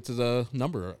goes and gets his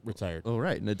number retired. Oh,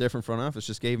 right. And a different front office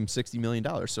just gave him $60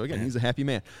 million. So, again, he's a happy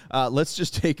man. Let's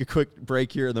just take a quick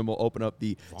break here, and then we'll open up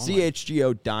the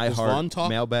CHGO diehard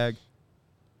mailbag. Does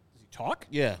he talk?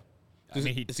 Yeah. Is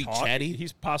he chatty?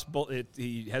 He's possible.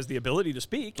 He has the ability to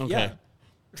speak. Okay. Yeah.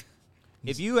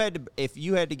 If you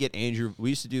had to get Andrew, we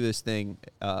used to do this thing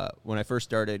when I first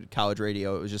started college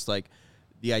radio. It was just like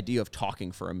the idea of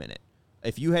talking for a minute.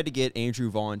 If you had to get Andrew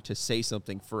Vaughn to say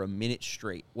something for a minute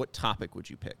straight, what topic would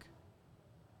you pick?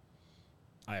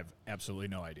 I have absolutely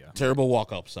no idea. Terrible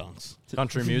walk-up songs.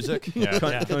 Country music?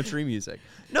 Country music.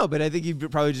 No, but I think he'd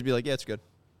probably just be like, yeah, it's good.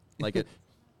 Like it.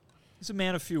 He's a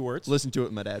man of few words. Listen to it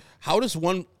with my dad.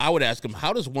 I would ask him,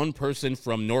 how does one person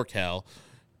from NorCal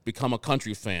become a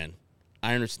country fan?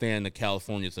 I understand that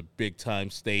California is a big-time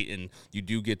state, and you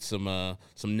do get some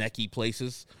necky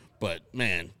places. But,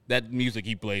 man, that music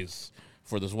he plays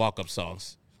for those walk-up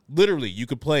songs, literally, you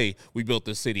could play We Built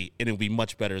This City, and it would be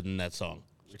much better than that song.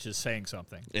 Which is saying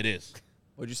something. It is.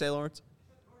 What'd you say, Lawrence?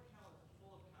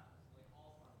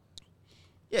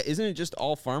 Yeah, isn't it just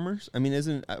all farmers? I mean,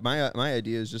 isn't my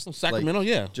idea is just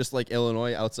Sacramento, just like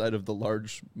Illinois outside of the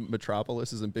large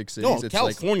metropolises and big cities. No, it's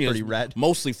California like pretty is red.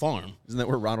 mostly farm. Isn't that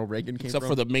where Ronald Reagan came Except from?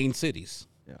 for the main cities.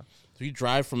 Yeah. So you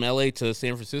drive from L.A. to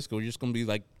San Francisco, you're just going to be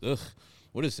like, ugh,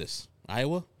 what is this,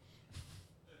 Iowa?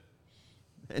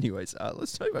 Anyways,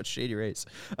 let's talk about Shady Rays.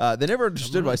 They never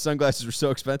understood why sunglasses were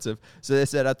so expensive, so they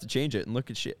set out to change it. And look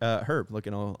at Herb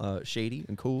looking all shady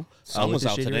and cool. Sun was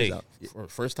out today for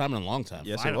first time in a long time.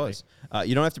 Yes, Finally. it was.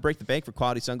 You don't have to break the bank for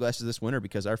quality sunglasses this winter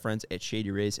because our friends at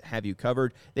Shady Rays have you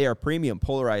covered. They are premium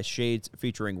polarized shades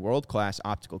featuring world-class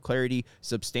optical clarity,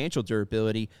 substantial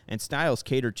durability, and styles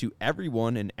catered to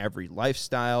everyone and every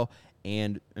lifestyle.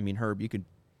 And, I mean, Herb, you could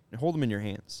hold them in your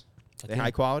hands. Are they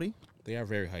high quality? They are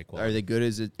very high quality. Are they good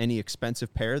as any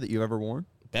expensive pair that you've ever worn?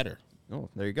 Better. Oh,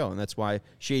 there you go. And that's why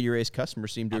Shady Rays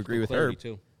customers seem to agree with Herb.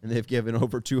 Too. And they've given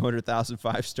over 200,000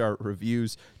 five-star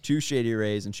reviews to Shady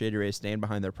Rays, and Shady Rays stand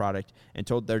behind their product and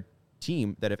told their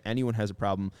team that if anyone has a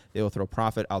problem, they will throw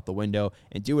profit out the window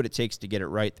and do what it takes to get it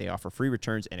right. They offer free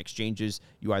returns and exchanges.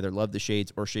 You either love the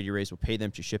shades or Shady Rays will pay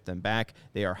them to ship them back.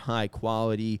 They are high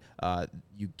quality.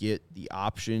 You get the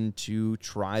option to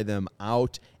try them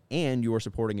out. And you are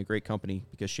supporting a great company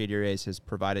because Shady Rays has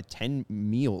provided 10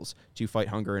 meals to fight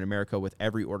hunger in America with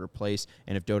every order placed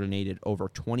and have donated over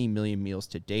 20 million meals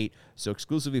to date. So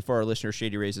exclusively for our listeners,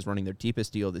 Shady Rays is running their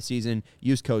deepest deal of the season.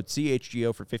 Use code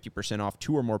CHGO for 50% off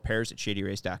 2 or more pairs at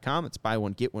ShadyRays.com. It's buy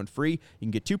one, get one free. You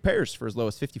can get 2 pairs for as low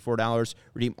as $54.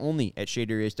 Redeem only at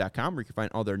ShadyRays.com where you can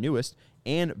find all their newest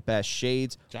and best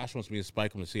shades. Josh wants me to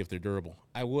spike them to see if they're durable.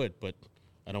 I would, but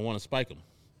I don't want to spike them.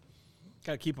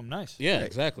 Got to keep them nice. Yeah,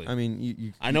 exactly. I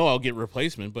mean, I know I'll get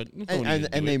replacement, but and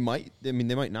they might. I mean,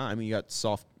 they might not. I mean, you got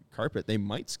soft carpet. They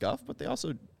might scuff, but they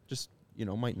also just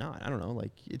might not. I don't know. Like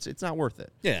it's not worth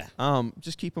it. Yeah.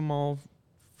 Just keep them all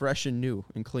fresh and new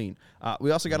and clean.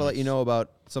 We also got to let you know about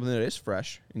something that is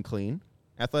fresh and clean.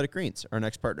 Athletic Greens. Our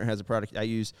next partner has a product I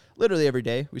use literally every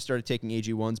day. We started taking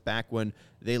AG1s back when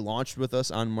they launched with us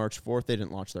on March 4th. They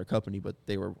didn't launch their company, but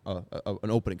they were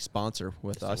an opening sponsor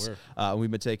with us.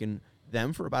 We've been taking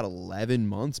them for about 11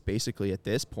 months basically at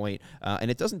this point. And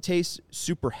it doesn't taste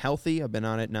super healthy. I've been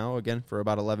on it now again for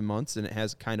about 11 months, and it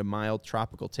has kind of mild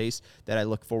tropical taste that I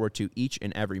look forward to each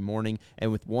and every morning.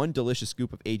 And with one delicious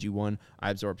scoop of AG1, I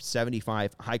absorb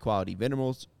 75 high-quality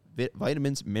vitamins,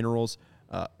 minerals,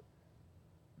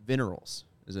 minerals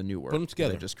is a new word. Put them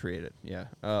together. That I just created. Yeah.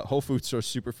 Whole food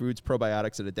source superfoods,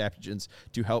 probiotics, and adaptogens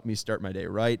to help me start my day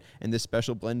right. And this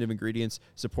special blend of ingredients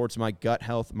supports my gut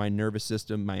health, my nervous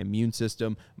system, my immune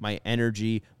system, my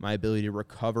energy, my ability to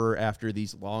recover after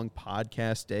these long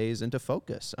podcast days and to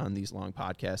focus on these long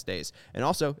podcast days. And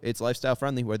also, it's lifestyle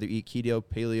friendly, whether you eat keto,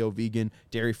 paleo, vegan,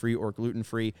 dairy-free, or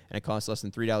gluten-free, and it costs less than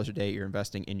 $3 a day. You're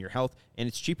investing in your health, and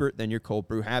it's cheaper than your cold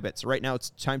brew habits. So right now, it's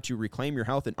time to reclaim your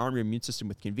health and arm your immune system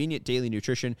with convenient daily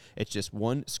nutrition. It's just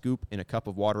one scoop in a cup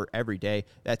of water every day.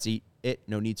 That's it.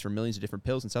 No needs for millions of different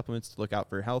pills and supplements to look out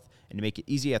for your health. And to make it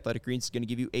easy, Athletic Greens is going to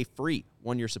give you a free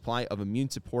 1-year supply of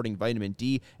immune-supporting vitamin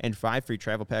D and 5 free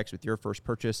travel packs with your first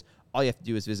purchase. All you have to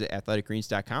do is visit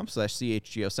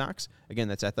athleticgreens.com/CHGO-Socks. Again,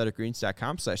 that's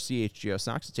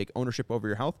athleticgreens.com/CHGO-Socks to take ownership over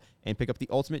your health and pick up the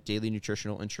ultimate daily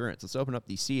nutritional insurance. Let's open up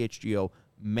the CHGO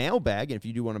mailbag. And if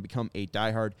you do want to become a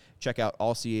diehard, check out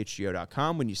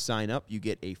allchgo.com. When you sign up, you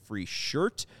get a free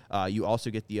shirt. You also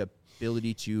get the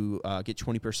ability to get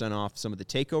 20% off some of the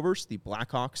takeovers. The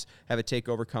Blackhawks have a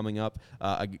takeover coming up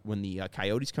when the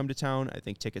Coyotes come to town. I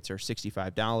think tickets are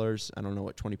 $65. I don't know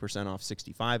what 20% off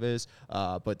 65 is,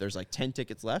 but there's like 10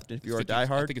 tickets left. And if you're a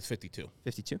diehard, I think it's 52.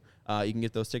 52. You can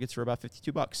get those tickets for about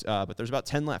 $52. But there's about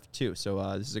 10 left too.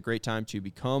 So this is a great time to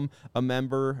become a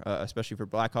member, especially for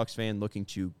Blackhawks fan looking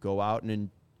to go out and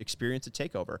experience a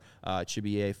takeover. It should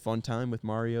be a fun time with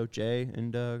Mario, Jay,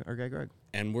 and our guy Greg.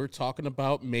 and we're talking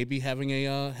about maybe having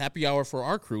a happy hour for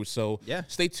our crew. So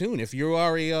stay tuned. If you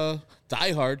are a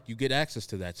diehard, you get access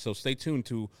to that. So stay tuned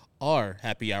to our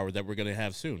happy hour that we're going to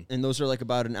have soon. And those are like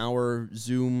about an hour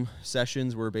Zoom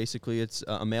sessions where basically it's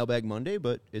a mailbag Monday,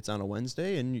 but it's on a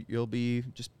Wednesday, and you'll be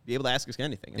able to ask us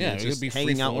anything. I mean, it's just be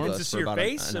hanging out with to us see for your about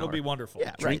face. an It'll hour. be wonderful.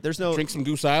 Yeah, right. There's no drink some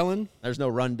Goose Island. There's no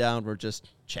rundown. We're just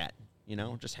chatting.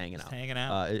 Just hanging out. Hanging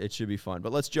out. It should be fun.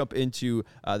 But let's jump into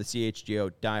the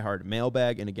CHGO Die Hard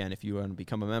mailbag. And again, if you want to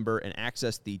become a member and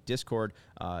access the Discord,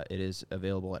 it is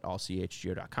available at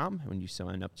allchgo.com when you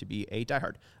sign up to be a Die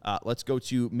Hard. Let's go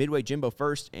to Midway Jimbo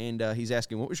first. And he's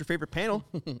asking, what was your favorite panel?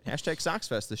 Hashtag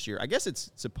SoxFest this year. I guess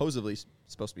it's supposedly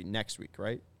supposed to be next week,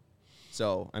 right?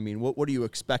 So, I mean, what are you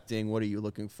expecting? What are you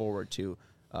looking forward to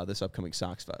this upcoming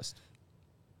SoxFest?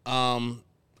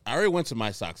 I already went to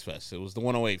my Sox Fest. It was the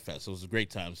 108 Fest. It was a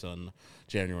great time on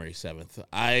January 7th.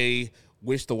 I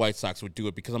wish the White Sox would do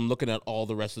it because I'm looking at all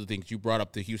the rest of the things. You brought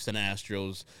up the Houston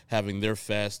Astros having their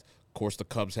fest. Of course, the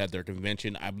Cubs had their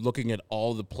convention. I'm looking at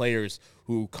all the players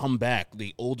who come back,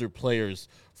 the older players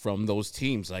from those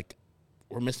teams. Like,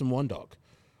 we're missing one dog.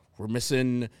 We're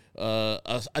missing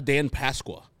a Dan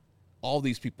Pasqua. All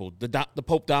these people. The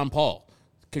Pope Don Paul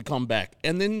could come back.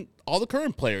 And then all the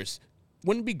current players.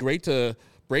 Wouldn't it be great to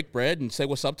break bread and say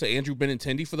what's up to Andrew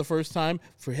Benintendi for the first time,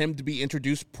 for him to be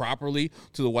introduced properly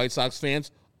to the White Sox fans,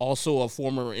 also a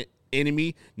former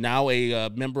enemy, now a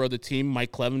member of the team,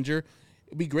 Mike Clevenger.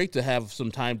 It'd be great to have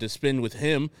some time to spend with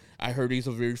him. I heard he's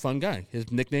a very fun guy.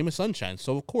 His nickname is Sunshine,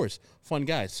 so of course, fun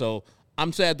guy. So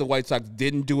I'm sad the White Sox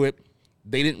didn't do it.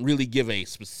 They didn't really give a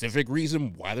specific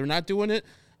reason why they're not doing it.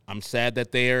 I'm sad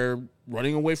that they're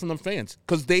running away from the fans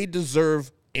because they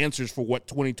deserve answers for what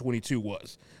 2022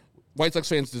 was. White Sox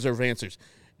fans deserve answers.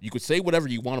 You could say whatever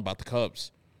you want about the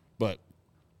Cubs, but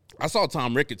I saw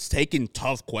Tom Ricketts taking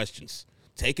tough questions,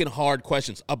 taking hard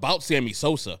questions about Sammy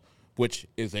Sosa, which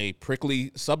is a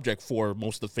prickly subject for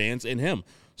most of the fans and him.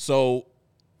 So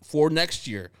for next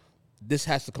year, this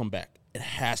has to come back. It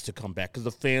has to come back because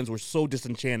the fans were so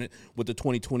disenchanted with the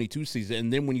 2022 season.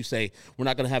 And then when you say we're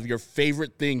not going to have your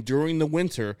favorite thing during the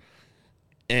winter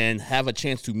and have a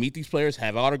chance to meet these players,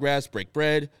 have autographs, break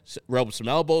bread, rub some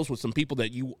elbows with some people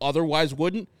that you otherwise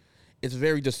wouldn't, it's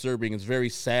very disturbing. It's very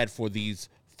sad for these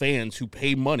fans who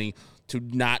pay money to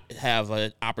not have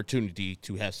an opportunity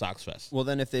to have Sox Fest. Well,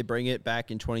 then if they bring it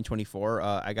back in 2024,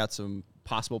 I got some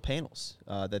possible panels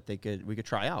that we could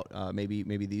try out.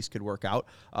 Maybe these could work out.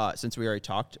 Since we already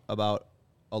talked about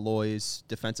Eloy's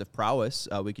defensive prowess,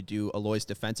 we could do Eloy's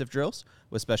defensive drills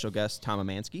with special guest Tom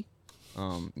Amansky.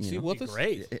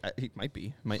 Great. He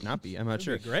might not be. I'm not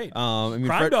sure. Great.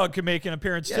 Crime Dog could make an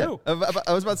appearance too. I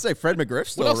was about to say Fred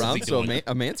McGriff's still around, so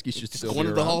Amansky should still be around. Going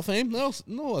to the Hall of Fame?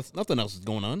 No, nothing else is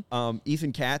going on.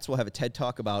 Ethan Katz will have a TED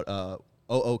Talk about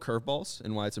curveballs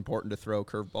and why it's important to throw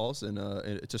curveballs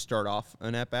and to start off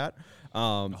an at bat.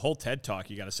 A whole TED Talk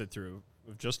you got to sit through.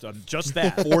 Just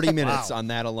that 40 minutes on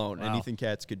that alone, and Ethan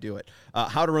Katz could do it.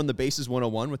 How to run the bases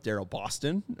 101 with Daryl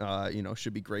Boston,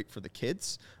 should be great for the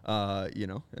kids.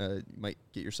 Might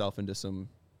get yourself into some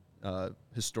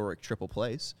historic triple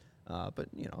plays, but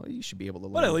you should be able to.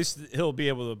 But at least he'll be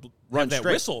able to run that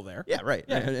straight. Whistle there. Yeah, right,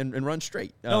 yeah. And run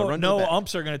straight. No run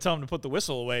umps are going to tell him to put the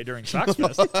whistle away during Sox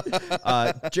Fest.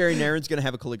 Jerry Naren's going to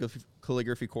have a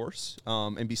calligraphy course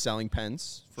and be selling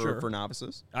pens for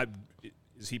novices.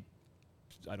 Is he?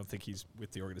 I don't think he's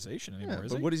with the organization anymore.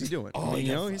 Is he? What is he doing?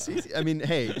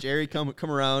 Hey, Jerry, come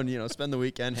around. Spend the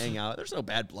weekend, hang out. There's no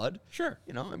bad blood. Sure.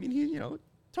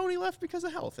 Tony left because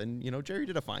of health, and Jerry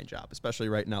did a fine job, especially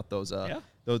writing out those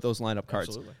lineup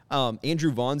cards. Absolutely.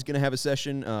 Andrew Vaughn's going to have a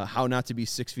session, how not to be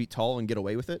 6 feet tall and get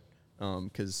away with it.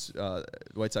 Because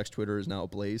White Sox Twitter is now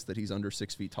ablaze that he's under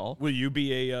 6 feet tall. Will you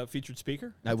be a featured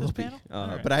speaker? I will be.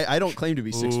 Right. But I don't claim to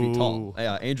be 6 feet tall.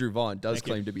 Andrew Vaughn does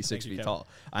claim to be 6 feet tall.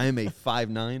 I am a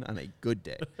 5'9" on a good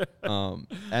day.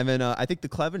 And then I think the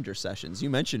Clevenger sessions, you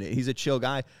mentioned it. He's a chill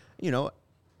guy. Let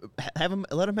him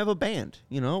have a band.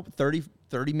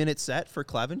 30-minute set for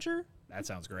Clevenger. That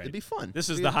sounds great. It'd be fun. This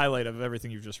is the highlight of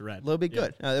everything you've just read. It'll be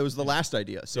good. It was the last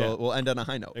idea, so we'll end on a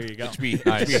high note. There you go. It should be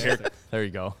a haircut. There you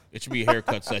go. It should be a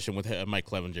haircut session with Mike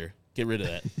Clevenger. Get rid of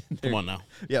that. Come on now.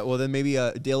 Yeah, well then maybe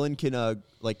Dylan can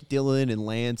Dylan and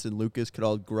Lance and Lucas could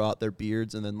all grow out their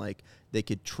beards, and then they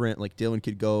could trim. Dylan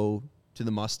could go to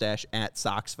the mustache at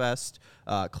Sox Fest.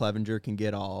 Clevenger can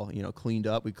get all cleaned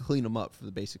up. We could clean him up for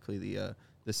basically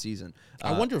the season.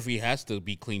 I wonder if he has to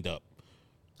be cleaned up.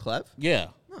 Clev? Yeah.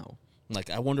 No.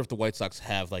 I wonder if the White Sox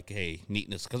have, a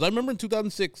neatness. Because I remember in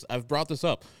 2006, I've brought this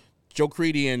up, Joe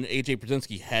Creedy and A.J.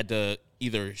 Brzezinski had to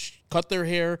either cut their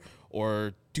hair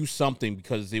or do something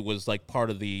because it was like part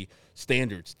of the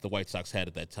standards the White Sox had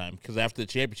at that time. Because after the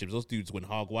championships, those dudes went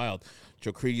hog wild.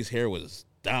 Joe Creedy's hair was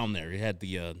down there. He had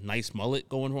the nice mullet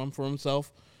going on for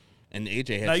himself. And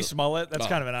AJ had nice mullet. That's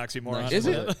kind of an oxymoron. Is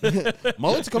it?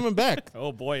 Mullet's coming back.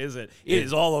 Oh boy, is it? It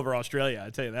is all over Australia. I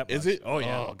tell you that much. Is it? Oh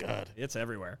yeah. Oh god, it's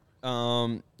everywhere.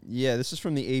 Yeah, this is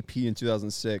from the AP in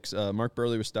 2006. Mark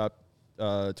Burley was told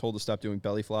to stop doing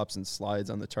belly flops and slides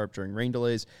on the tarp during rain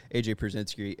delays. AJ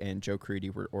Pierzynski and Joe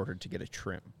Creedy were ordered to get a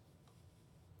trim.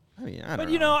 I mean, I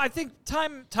don't know. I think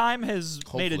time has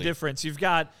made a difference. You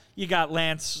got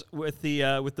Lance with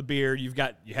the beard. You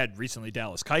had recently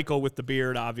Dallas Keuchel with the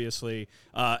beard, obviously,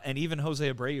 and even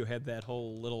Jose Abreu had that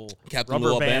whole little Captain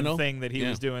rubber band thing that he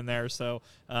was doing there. So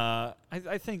I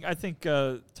think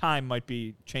time might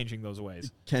be changing those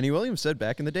ways. Kenny Williams said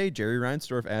back in the day, Jerry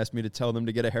Reinsdorf asked me to tell them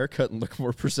to get a haircut and look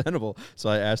more presentable. So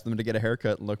I asked them to get a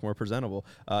haircut and look more presentable.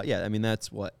 Yeah, I mean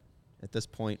that's what at this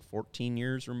point 14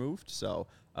 years removed. So.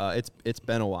 It's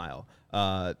been a while.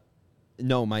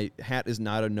 No, my hat is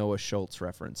not a Noah Schultz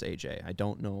reference, AJ. I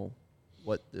don't know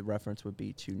what the reference would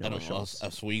be to Noah Schultz.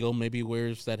 Oswego maybe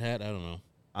wears that hat. I don't know.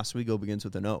 Oswego begins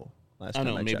with an O. I don't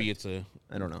know. Maybe it's I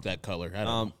don't know that color. I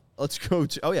don't know. Let's go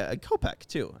to Kopech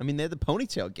too. I mean, they had the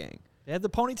ponytail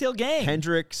gang.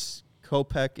 Hendricks,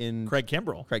 Kopech, and Craig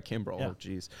Kimbrell. Yeah. Oh,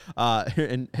 geez.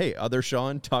 And hey, other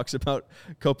Sean talks about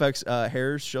Kopech's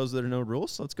hairs, shows there are no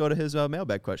rules. So let's go to his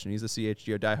mailbag question. He's a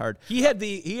CHGO diehard. He had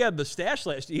the stash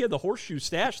last year. He had the horseshoe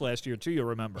stash last year too. You'll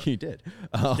remember. He did.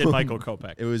 Did Michael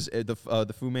Kopech? It was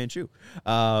the Fu Manchu.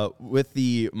 With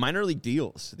the minor league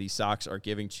deals the Sox are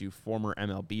giving to former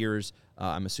MLBers.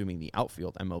 I'm assuming the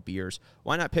outfield MLBers.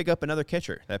 Why not pick up another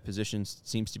catcher? That position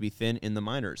seems to be thin in the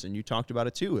minors. And you talked about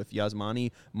it too. If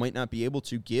Yasmani might not be able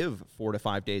to give 4 to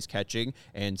 5 days catching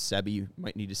and Sebi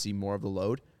might need to see more of the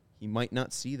load, he might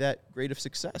not see that great of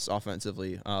success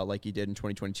offensively like he did in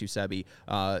 2022 Sebi.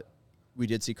 We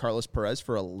did see Carlos Perez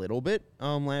for a little bit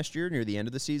last year near the end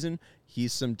of the season.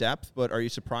 He's some depth, but are you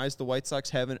surprised the White Sox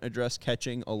haven't addressed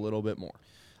catching a little bit more?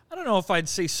 I don't know if I'd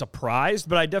say surprised,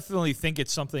 but I definitely think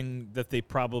it's something that they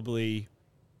probably,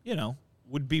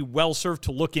 would be well served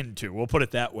to look into. We'll put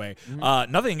it that way.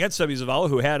 Mm-hmm. Nothing against Sebi Zavala,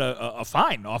 who had a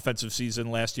fine offensive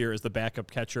season last year as the backup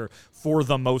catcher for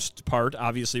the most part.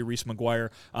 Obviously, Reese McGuire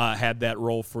had that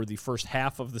role for the first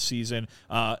half of the season.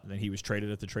 Then he was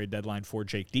traded at the trade deadline for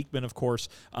Jake Diekman, of course.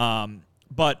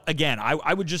 But again,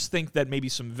 I would just think that maybe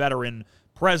some veteran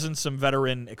presence, some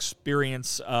veteran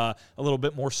experience, a little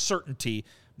bit more certainty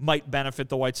might benefit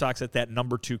the White Sox at that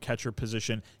number 2 catcher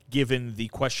position, given the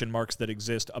question marks that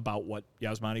exist about what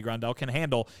Yasmani Grandal can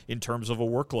handle in terms of a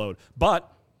workload.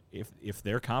 But if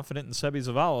they're confident in Sebi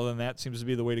Zavala, then that seems to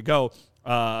be the way to go.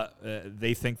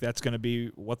 They think that's going to be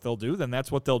what they'll do, then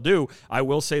that's what they'll do. I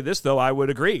will say this, though, I would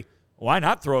agree. Why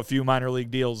not throw a few minor league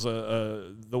deals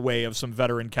the way of some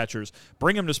veteran catchers?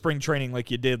 Bring them to spring training like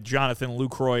you did Jonathan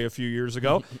Lucroy a few years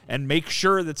ago, and make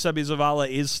sure that Sebi Zavala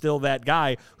is still that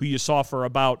guy who you saw for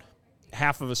about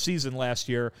half of a season last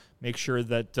year. Make sure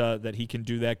that he can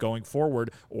do that going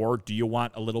forward. Or do you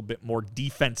want a little bit more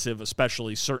defensive,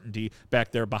 especially certainty,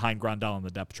 back there behind Grandal on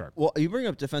the depth chart? Well, you bring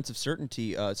up defensive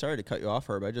certainty. Sorry to cut you off,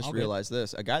 Herb. I just realized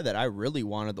this. A guy that I really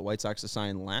wanted the White Sox to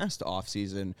sign last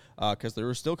offseason because there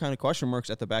were still kind of question marks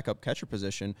at the backup catcher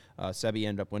position. Sebi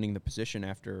ended up winning the position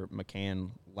after McCann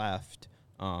left.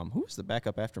 Who was the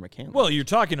backup after McCann? Well, you're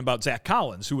talking about Zach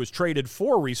Collins, who was traded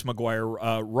for Reese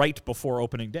McGuire right before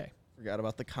opening day. Forgot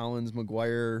about the Collins,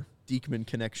 McGuire, Diekman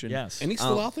connection. Yes. And he's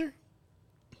still out there?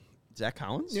 Zach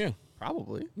Collins? Yeah.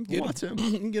 Probably. Who wants him?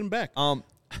 You can get him back.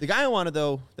 The guy I wanted,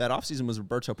 though, that offseason was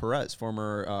Roberto Perez,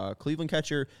 former Cleveland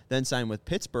catcher, then signed with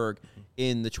Pittsburgh.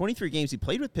 In the 23 games he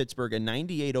played with Pittsburgh, a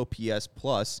 98 OPS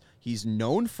plus. He's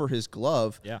known for his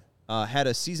glove. Yeah. Had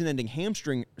a season-ending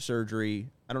hamstring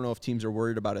surgery. I don't know if teams are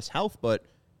worried about his health, but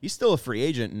he's still a free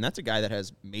agent, and that's a guy that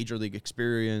has major league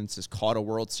experience, has caught a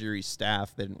World Series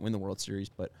staff. They didn't win the World Series,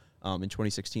 but in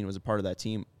 2016 was a part of that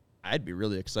team. I'd be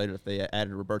really excited if they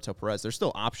added Roberto Perez. There's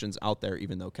still options out there,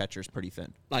 even though catcher's pretty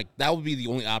thin. Like, that would be the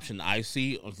only option I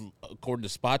see. According to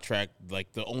Spot Track,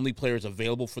 like, the only players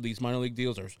available for these minor league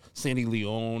deals are Sandy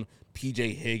Leon,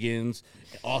 P.J. Higgins,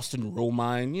 Austin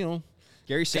Romine,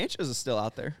 Gary Sanchez is still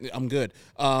out there. I'm good.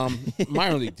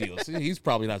 Minor league deals. He's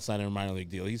probably not signing a minor league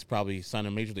deal. He's probably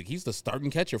signing a major league. He's the starting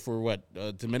catcher for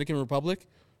Dominican Republic,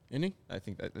 isn't he? I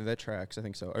think that tracks. I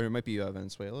think so. Or it might be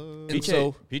Venezuela.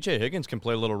 P.J. Higgins can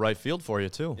play a little right field for you,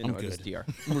 too. I'm good.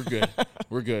 We're good.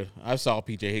 We're good. I saw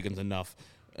P.J. Higgins enough,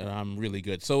 and I'm really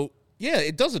good. So, yeah,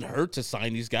 it doesn't hurt to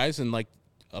sign these guys. And like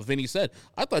Vinny said,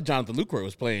 I thought Jonathan Lucroy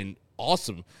was playing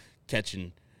awesome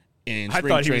catching in I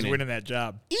spring thought he training. was winning that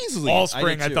job Easily. all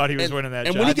spring. I thought he was winning that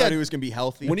job. When I thought he was going to be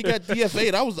healthy. When he got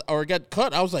DFA'd, got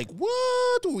cut, I was like,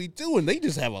 what are we doing? They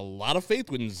just have a lot of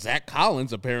faith in Zach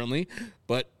Collins, apparently.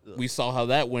 But we saw how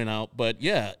that went out. But,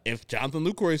 yeah, if Jonathan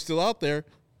Lucroy is still out there,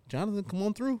 Jonathan, come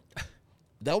on through.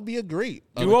 That would be a great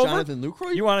do-over? Jonathan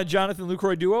Lucroy? You want a Jonathan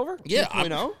Lucroy do-over? Yeah.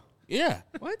 2.0? Yeah.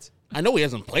 What? I know he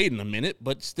hasn't played in a minute,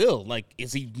 but still, like,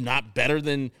 is he not better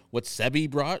than what Sebi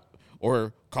brought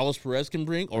or Carlos Perez can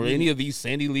bring or any of these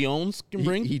Sandy Leones can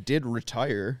bring? He did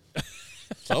retire.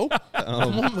 So?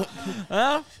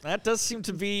 That does seem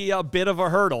to be a bit of a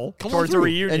hurdle towards a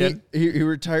reunion. And he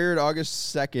retired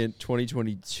August 2nd,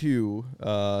 2022.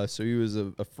 So he was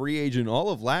a free agent all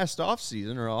of last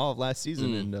offseason or all of last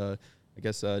season and I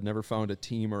guess never found a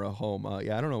team or a home.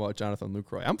 Yeah, I don't know about Jonathan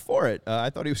Lucroy. I'm for it. I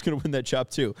thought he was going to win that job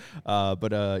too.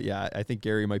 But yeah, I think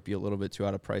Gary might be a little bit too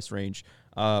out of price range.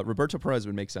 Roberto Perez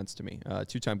would make sense to me.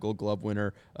 Two-time Gold Glove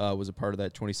winner, was a part of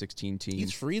that 2016 team.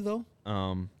 He's free, though?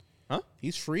 Huh?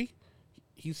 He's free?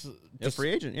 He's a free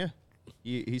agent, yeah.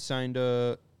 He signed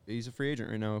he's a free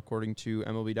agent right now, according to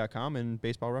MLB.com and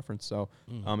Baseball Reference. So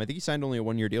I think he signed only a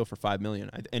one-year deal for $5 million.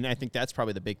 And I think that's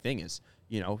probably the big thing is,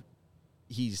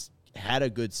 he's had a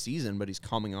good season, but he's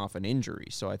coming off an injury.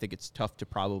 So I think it's tough to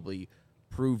probably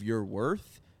prove your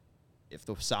worth. If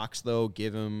the Sox, though,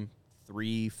 give him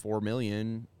 $3-4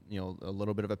 million, a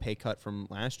little bit of a pay cut from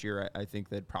last year, I think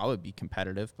they'd probably be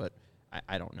competitive, but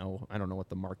I don't know. I don't know what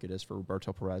the market is for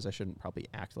Roberto Perez. I shouldn't probably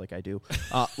act like I do.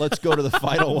 Let's go to the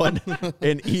final one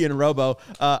in Ian Robo.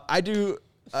 I do,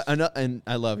 and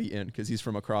I love Ian because he's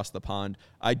from across the pond.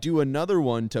 I do another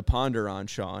one to ponder on,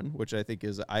 Sean, which I think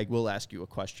is I will ask you a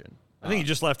question. I think you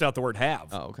just left out the word have.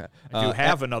 Oh, okay. I do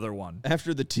have another one.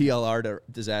 After the TLR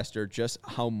disaster, just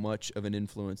how much of an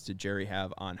influence did Jerry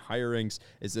have on hirings?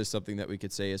 Is this something that we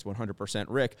could say is 100%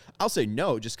 Rick? I'll say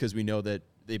no, just because we know that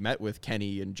they met with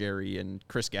Kenny and Jerry and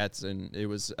Chris Getz, and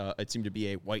it seemed to be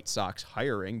a White Sox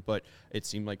hiring, but it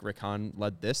seemed like Rick Hahn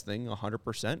led this thing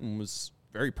 100% and was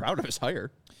very proud of his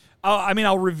hire.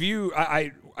 I'll review.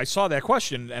 I saw that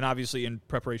question, and obviously in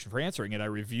preparation for answering it, I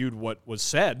reviewed what was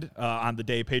said on the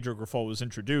day Pedro Grifol was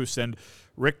introduced, and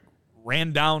Rick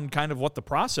ran down kind of what the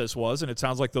process was, and it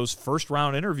sounds like those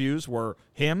first-round interviews were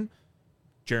him,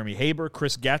 Jeremy Haber,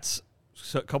 Chris Getz,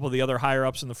 a couple of the other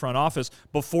higher-ups in the front office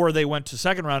before they went to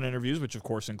second-round interviews, which, of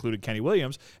course, included Kenny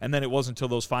Williams, and then it wasn't until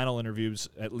those final interviews,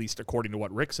 at least according to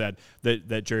what Rick said,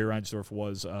 that Jerry Reinsdorf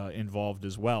was involved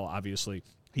as well. Obviously,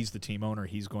 he's the team owner.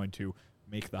 He's going to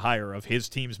make the hire of his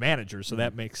team's manager, so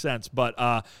that makes sense. But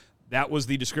that was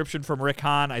the description from Rick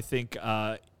Hahn. I think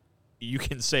you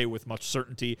can say with much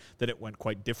certainty that it went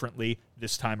quite differently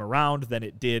this time around than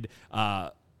it did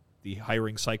the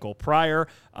hiring cycle prior,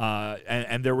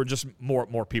 and there were just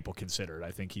more people considered.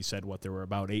 I think he said there were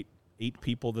about eight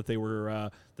people that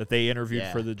they interviewed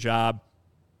for the job.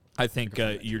 I think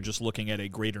you're just looking at a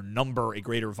greater number, a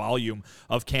greater volume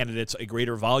of candidates, a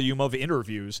greater volume of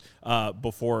interviews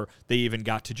before they even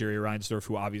got to Jerry Reinsdorf,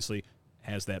 who obviously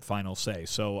has that final say.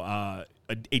 So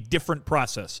a different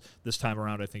process this time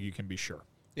around, I think you can be sure.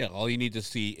 Yeah, all you need to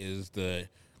see is the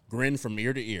grin from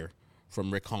ear to ear from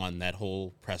Rick Hahn that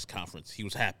whole press conference. He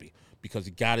was happy because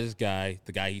he got his guy,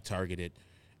 the guy he targeted,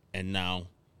 and now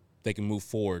they can move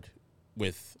forward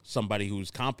with somebody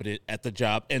who's competent at the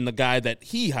job and the guy that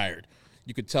he hired.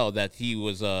 You could tell that he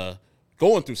was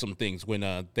going through some things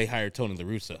when they hired Tony La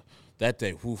Russa. That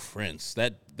day, friends,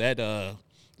 that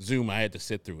Zoom I had to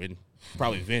sit through, and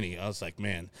probably Vinny, I was like,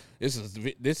 man, this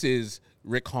is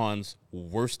Rick Hahn's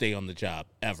worst day on the job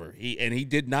ever. He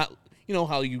did not,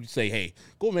 how you say, hey,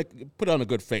 go put on a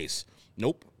good face.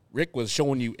 Nope. Rick was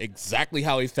showing you exactly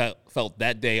how he felt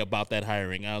that day about that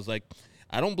hiring. I was like,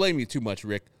 I don't blame you too much,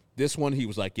 Rick. This one, he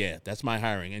was like, yeah, that's my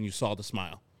hiring, and you saw the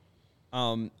smile.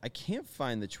 I can't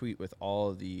find the tweet with all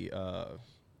of the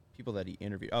people that he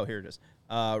interviewed. Oh, here it is.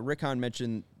 Rick Hahn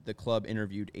mentioned the club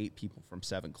interviewed 8 people from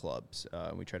 7 clubs.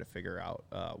 We try to figure out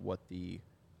what the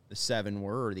 7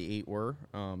 were or the 8 were.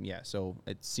 So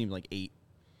it seemed like 8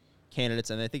 candidates,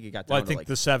 and I think it got down to like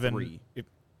the 7, 3.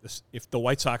 If the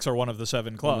White Sox are one of the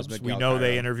 7 clubs, we know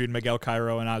they interviewed Miguel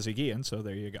Cairo and Ozzie Guillen, so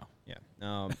there you go.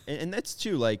 Yeah, and that's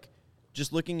too, like,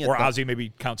 just looking at or Ozzie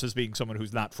maybe counts as being someone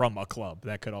who's not from a club.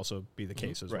 That could also be the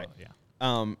case as well.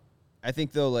 Yeah. I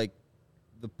think though, like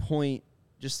the point,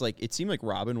 just like it seemed like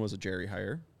Robin was a Jerry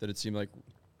hire. That it seemed like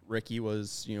Ricky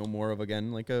was, more of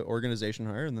again like an organization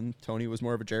hire, and then Tony was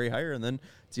more of a Jerry hire, and then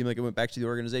it seemed like it went back to the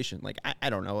organization. Like I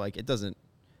don't know, like it doesn't.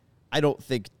 I don't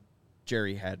think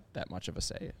Jerry had that much of a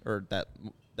say or that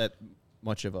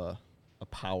much of a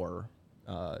power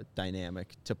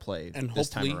dynamic to play and this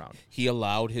time hopefully around. He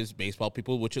allowed his baseball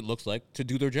people, which it looks like, to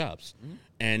do their jobs.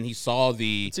 And he saw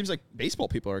the... It seems like baseball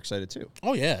people are excited too.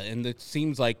 Oh, yeah, and it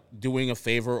seems like doing a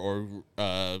favor or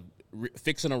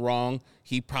fixing a wrong,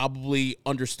 he probably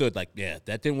understood, like, yeah,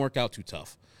 that didn't work out too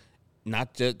tough.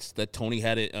 Not just that Tony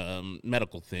had a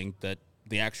medical thing, that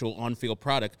the actual on-field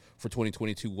product for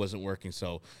 2022 wasn't working.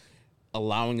 So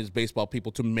allowing his baseball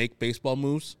people to make baseball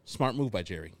moves, smart move by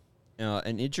Jerry.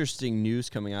 An interesting news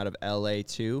coming out of L.A.,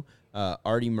 too.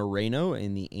 Artie Moreno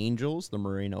and the Angels, the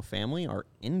Moreno family, are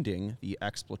ending the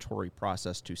exploratory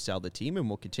process to sell the team and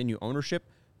will continue ownership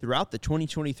throughout the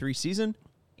 2023 season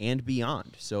and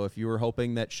beyond. So if you were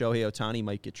hoping that Shohei Ohtani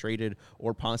might get traded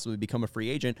or possibly become a free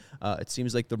agent, it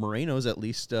seems like the Morenos at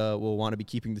least will want to be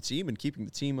keeping the team and keeping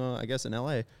the team, I guess, in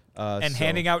L.A. And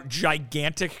handing out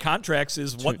gigantic contracts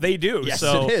is what they do. Yes,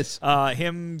 so it is.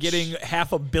 Him getting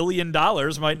 $500 million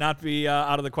might not be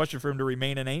out of the question for him to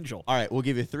remain an Angel. All right, we'll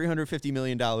give you $350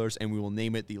 million, and we will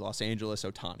name it the Los Angeles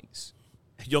Otanis.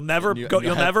 You'll never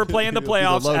you'll never play in the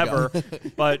playoffs ever,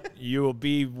 but you will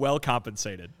be well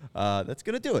compensated. That's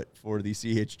going to do it for the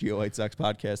CHGO White Sox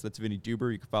podcast. That's Vinny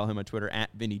Duber. You can follow him on Twitter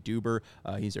at Vinny Duber.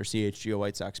 He's our CHGO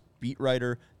White Sox beat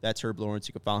writer. That's Herb Lawrence.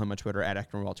 You can follow him on Twitter at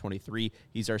Ecknerwall23.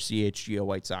 He's our CHGO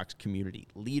White Sox community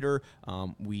leader.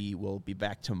 We will be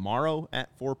back tomorrow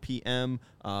at 4 p.m.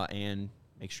 And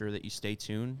make sure that you stay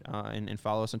tuned and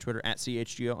follow us on Twitter at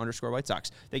CHGO_White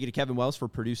Sox. Thank you to Kevin Wells for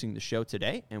producing the show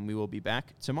today, and we will be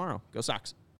back tomorrow. Go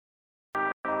Sox.